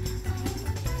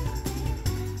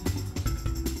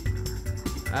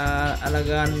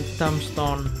 Elegant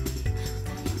Tombstone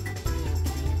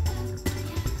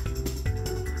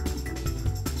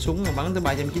súng mà bắn tới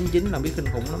 399 là biết kinh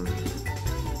khủng lắm.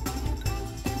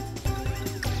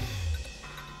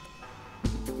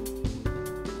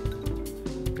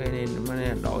 Cái này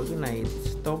đổi cái này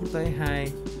tốn tới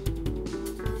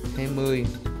 20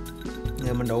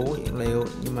 giờ mình đủ vật liệu,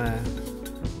 nhưng mà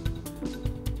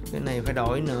cái này phải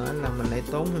đổi nữa là mình lại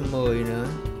tốn 10 nữa.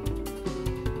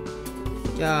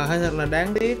 Trời ơi, thật là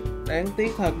đáng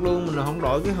tiếc thật luôn. Mình không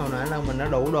đổi cái hồi nãy là mình đã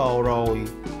đủ đồ rồi.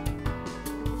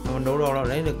 Mình đủ đồ rồi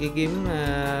để được cái kiếm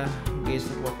ghi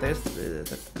support test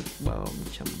bom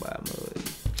 130.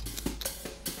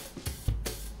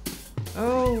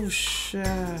 Oh shit.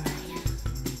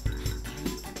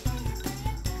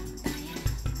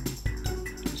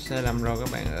 Sai lầm rồi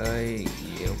các bạn ơi.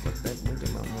 Ghiệu test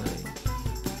 430.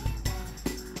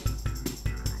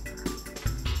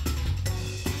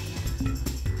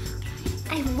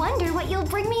 I wonder what you'll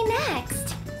bring me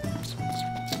next.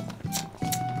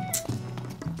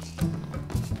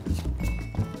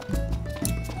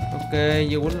 Ok,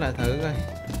 vô quýnh lại thử coi.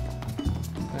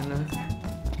 Coi nữa.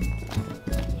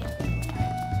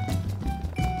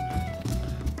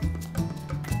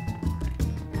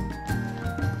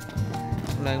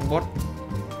 Lên bot.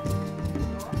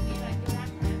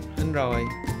 Đến rồi.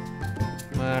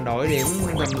 Mà đổi điểm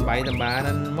tầm bậy tầm bạ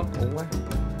nên mất ủ quá.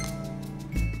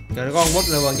 Trời ơi, có con bot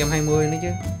level 120 nữa chứ.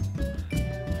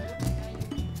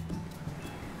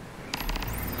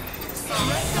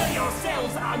 Surrender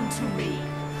yourselves unto me.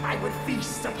 I would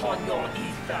feast upon your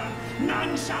ether.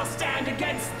 None shall stand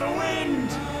against the wind.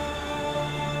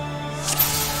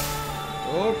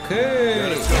 Okay.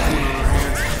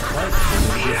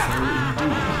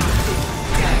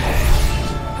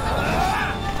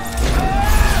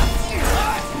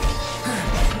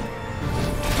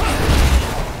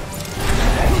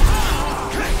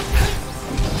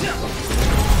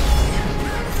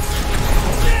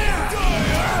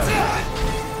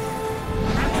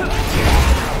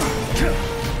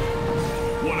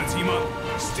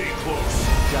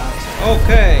 Ok.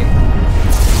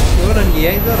 Đưa lên gì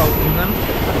ấy, có đầu tiền anh.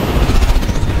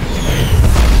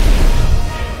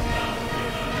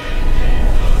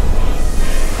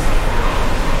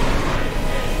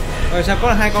 Rồi sao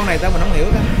có hai con này ta mình không hiểu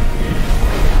ta.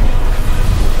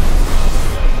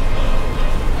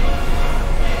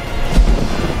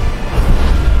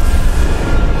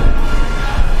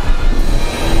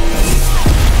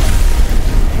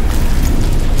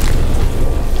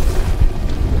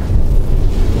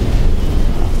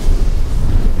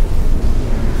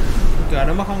 Trời,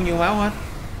 nó mất không nhiều máu hết.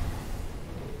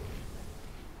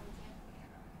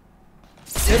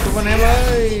 tục anh em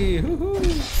ơi.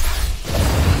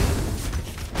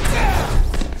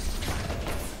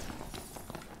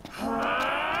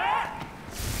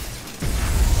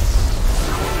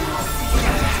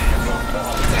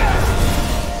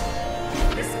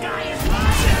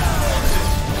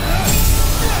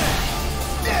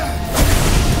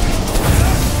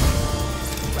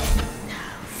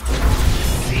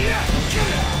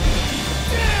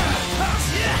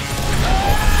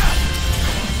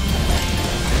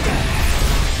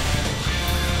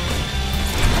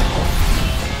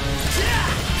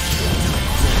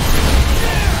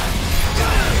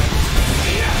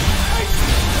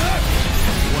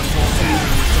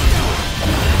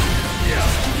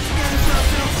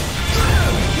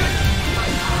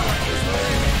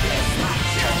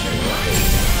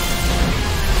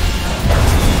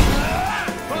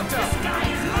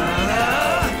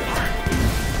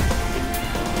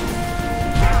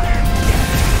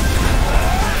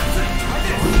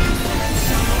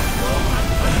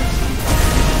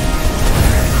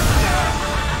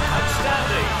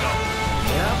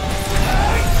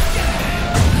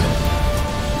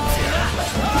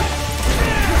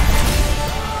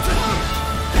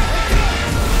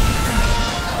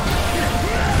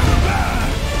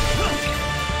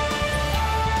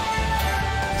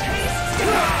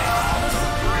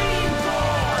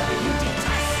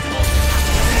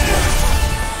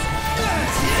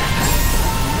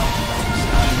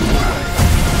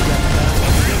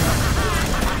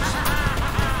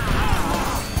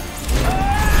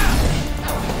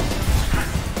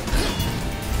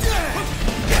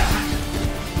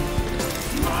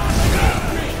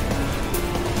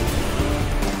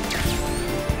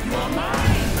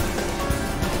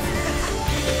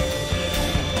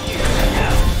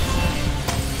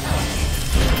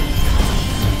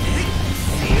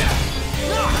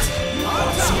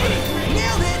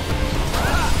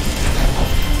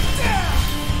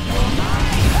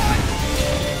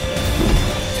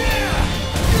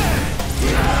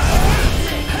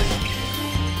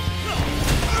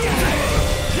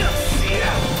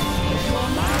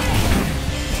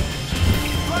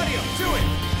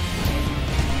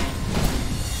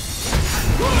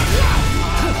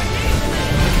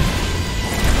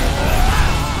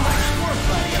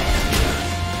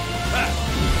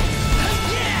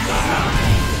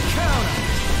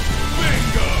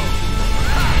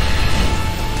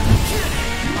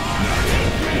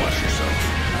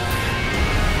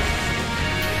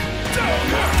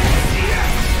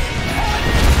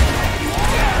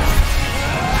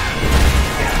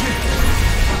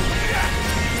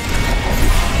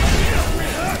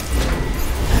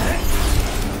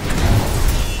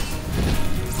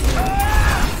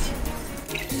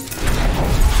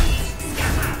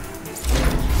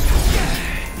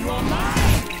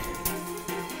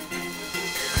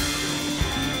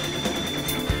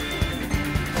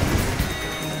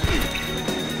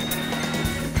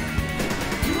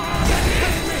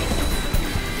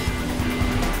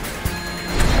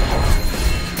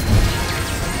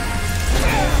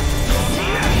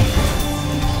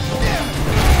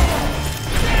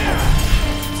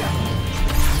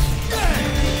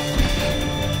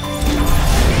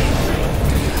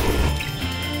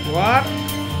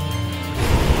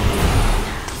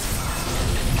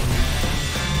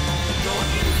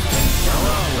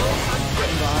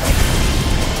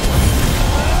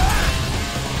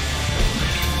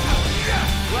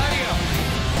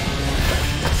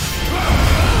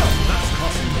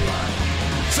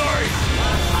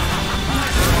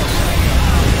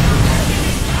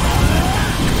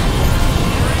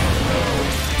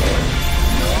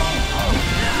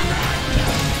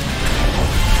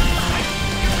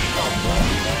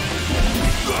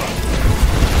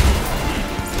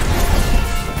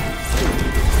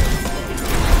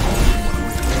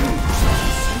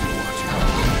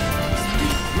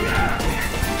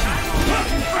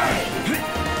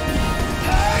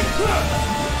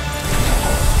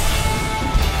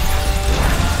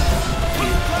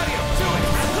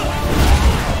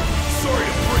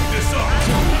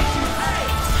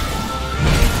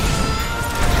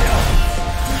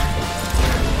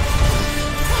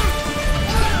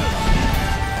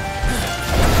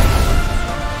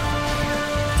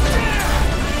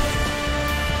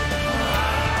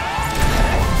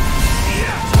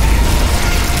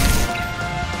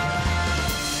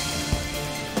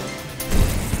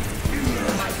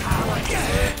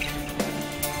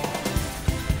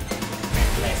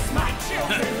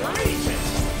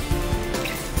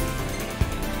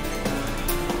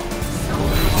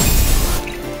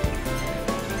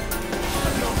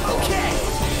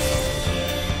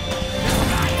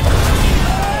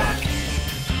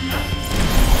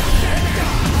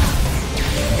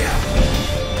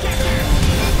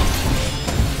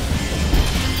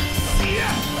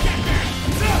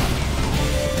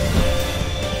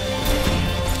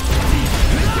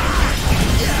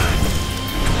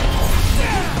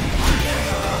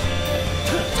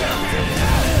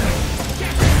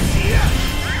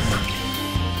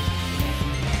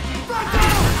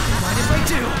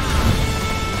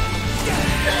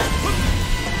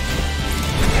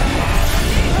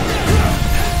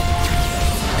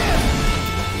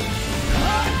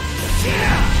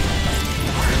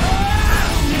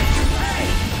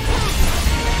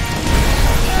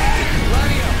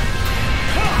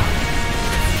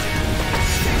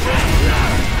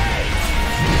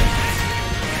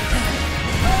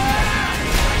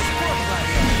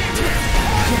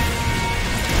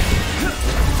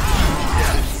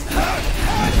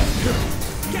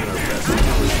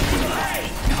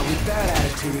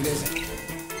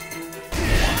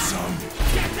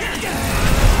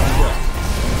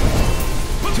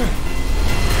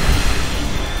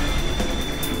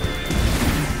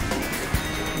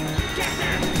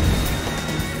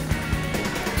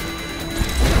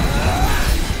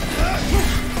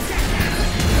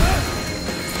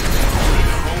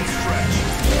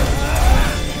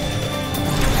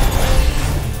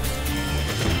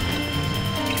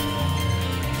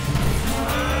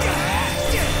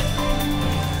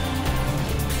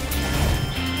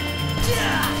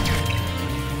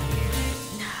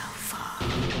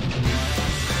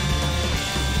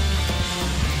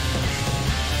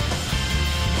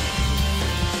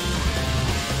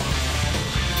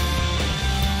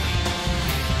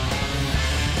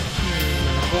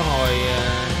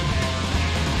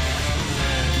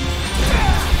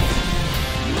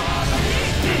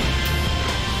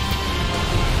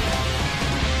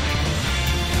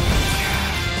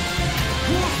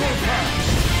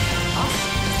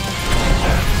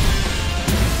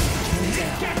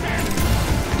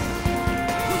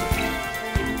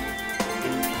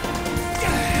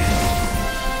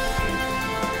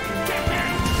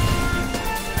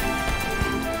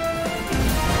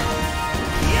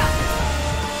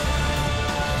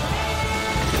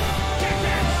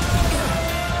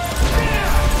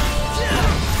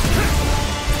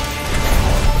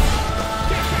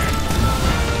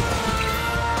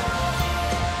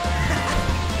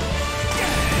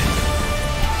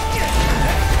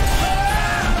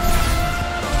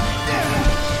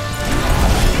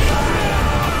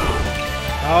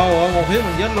 một hiếp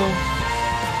mình chết luôn.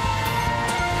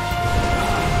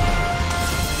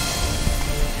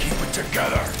 Keep it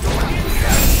together.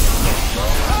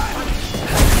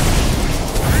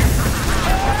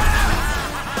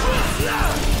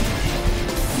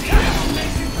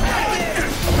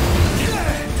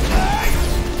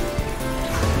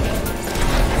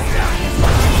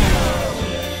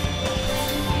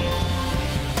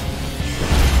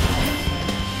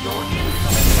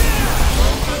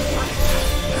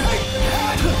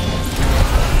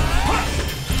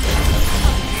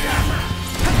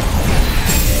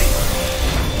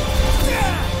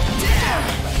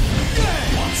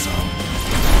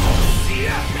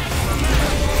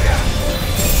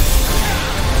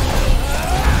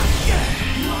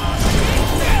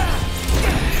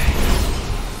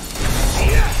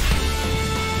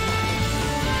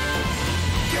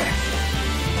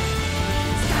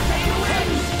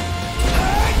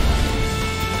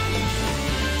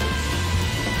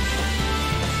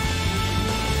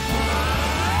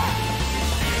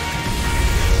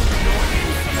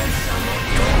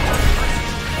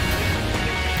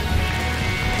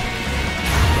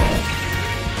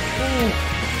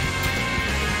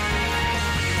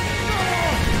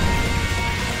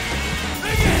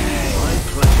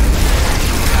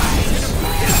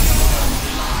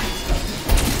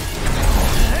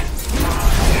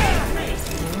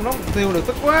 Nó tiêu được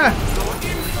tức quá.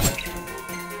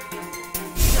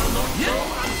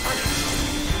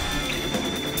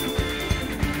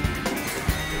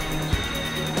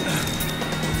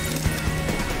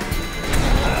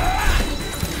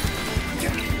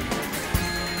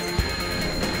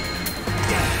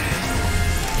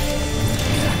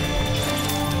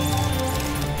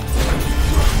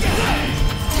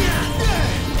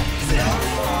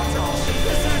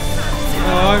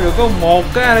 Rồi được có một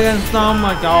cái Dragon Storm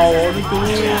mà trời ơi nó chua.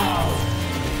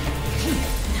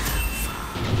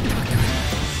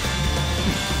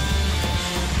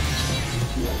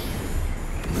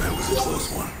 That was a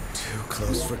close one. Too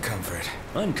close for comfort.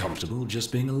 I'm comfortable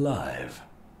just being alive.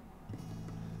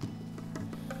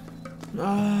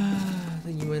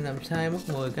 Tự nhiên mình làm sai mất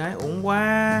 10 cái uổng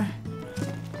quá.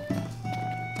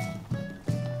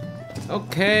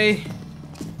 Ok,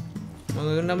 mọi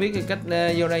người cũng đã biết cái cách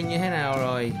vô đây như thế nào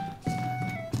rồi.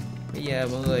 Bây giờ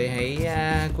mọi người hãy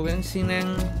cố gắng siêng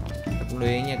năng tập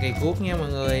luyện nhà cày cuốc nha mọi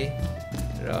người.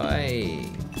 Rồi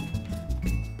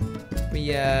bây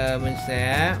giờ mình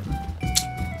sẽ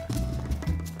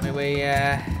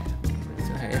maybe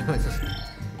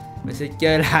mình sẽ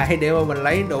chơi lại để mà mình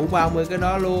lấy đủ 30 cái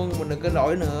đó luôn. Mình đừng có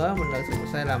đổi nữa, mình đã sự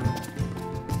sai lầm.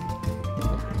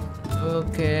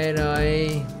 Ok rồi,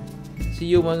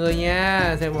 see you mọi người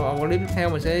nha. Theo một clip tiếp theo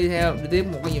mình sẽ đi tiếp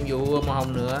một cái nhiệm vụ màu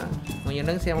hồng nữa. Mọi người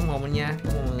đón xem ủng hộ mình nha.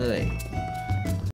 Cảm ơn mọi người.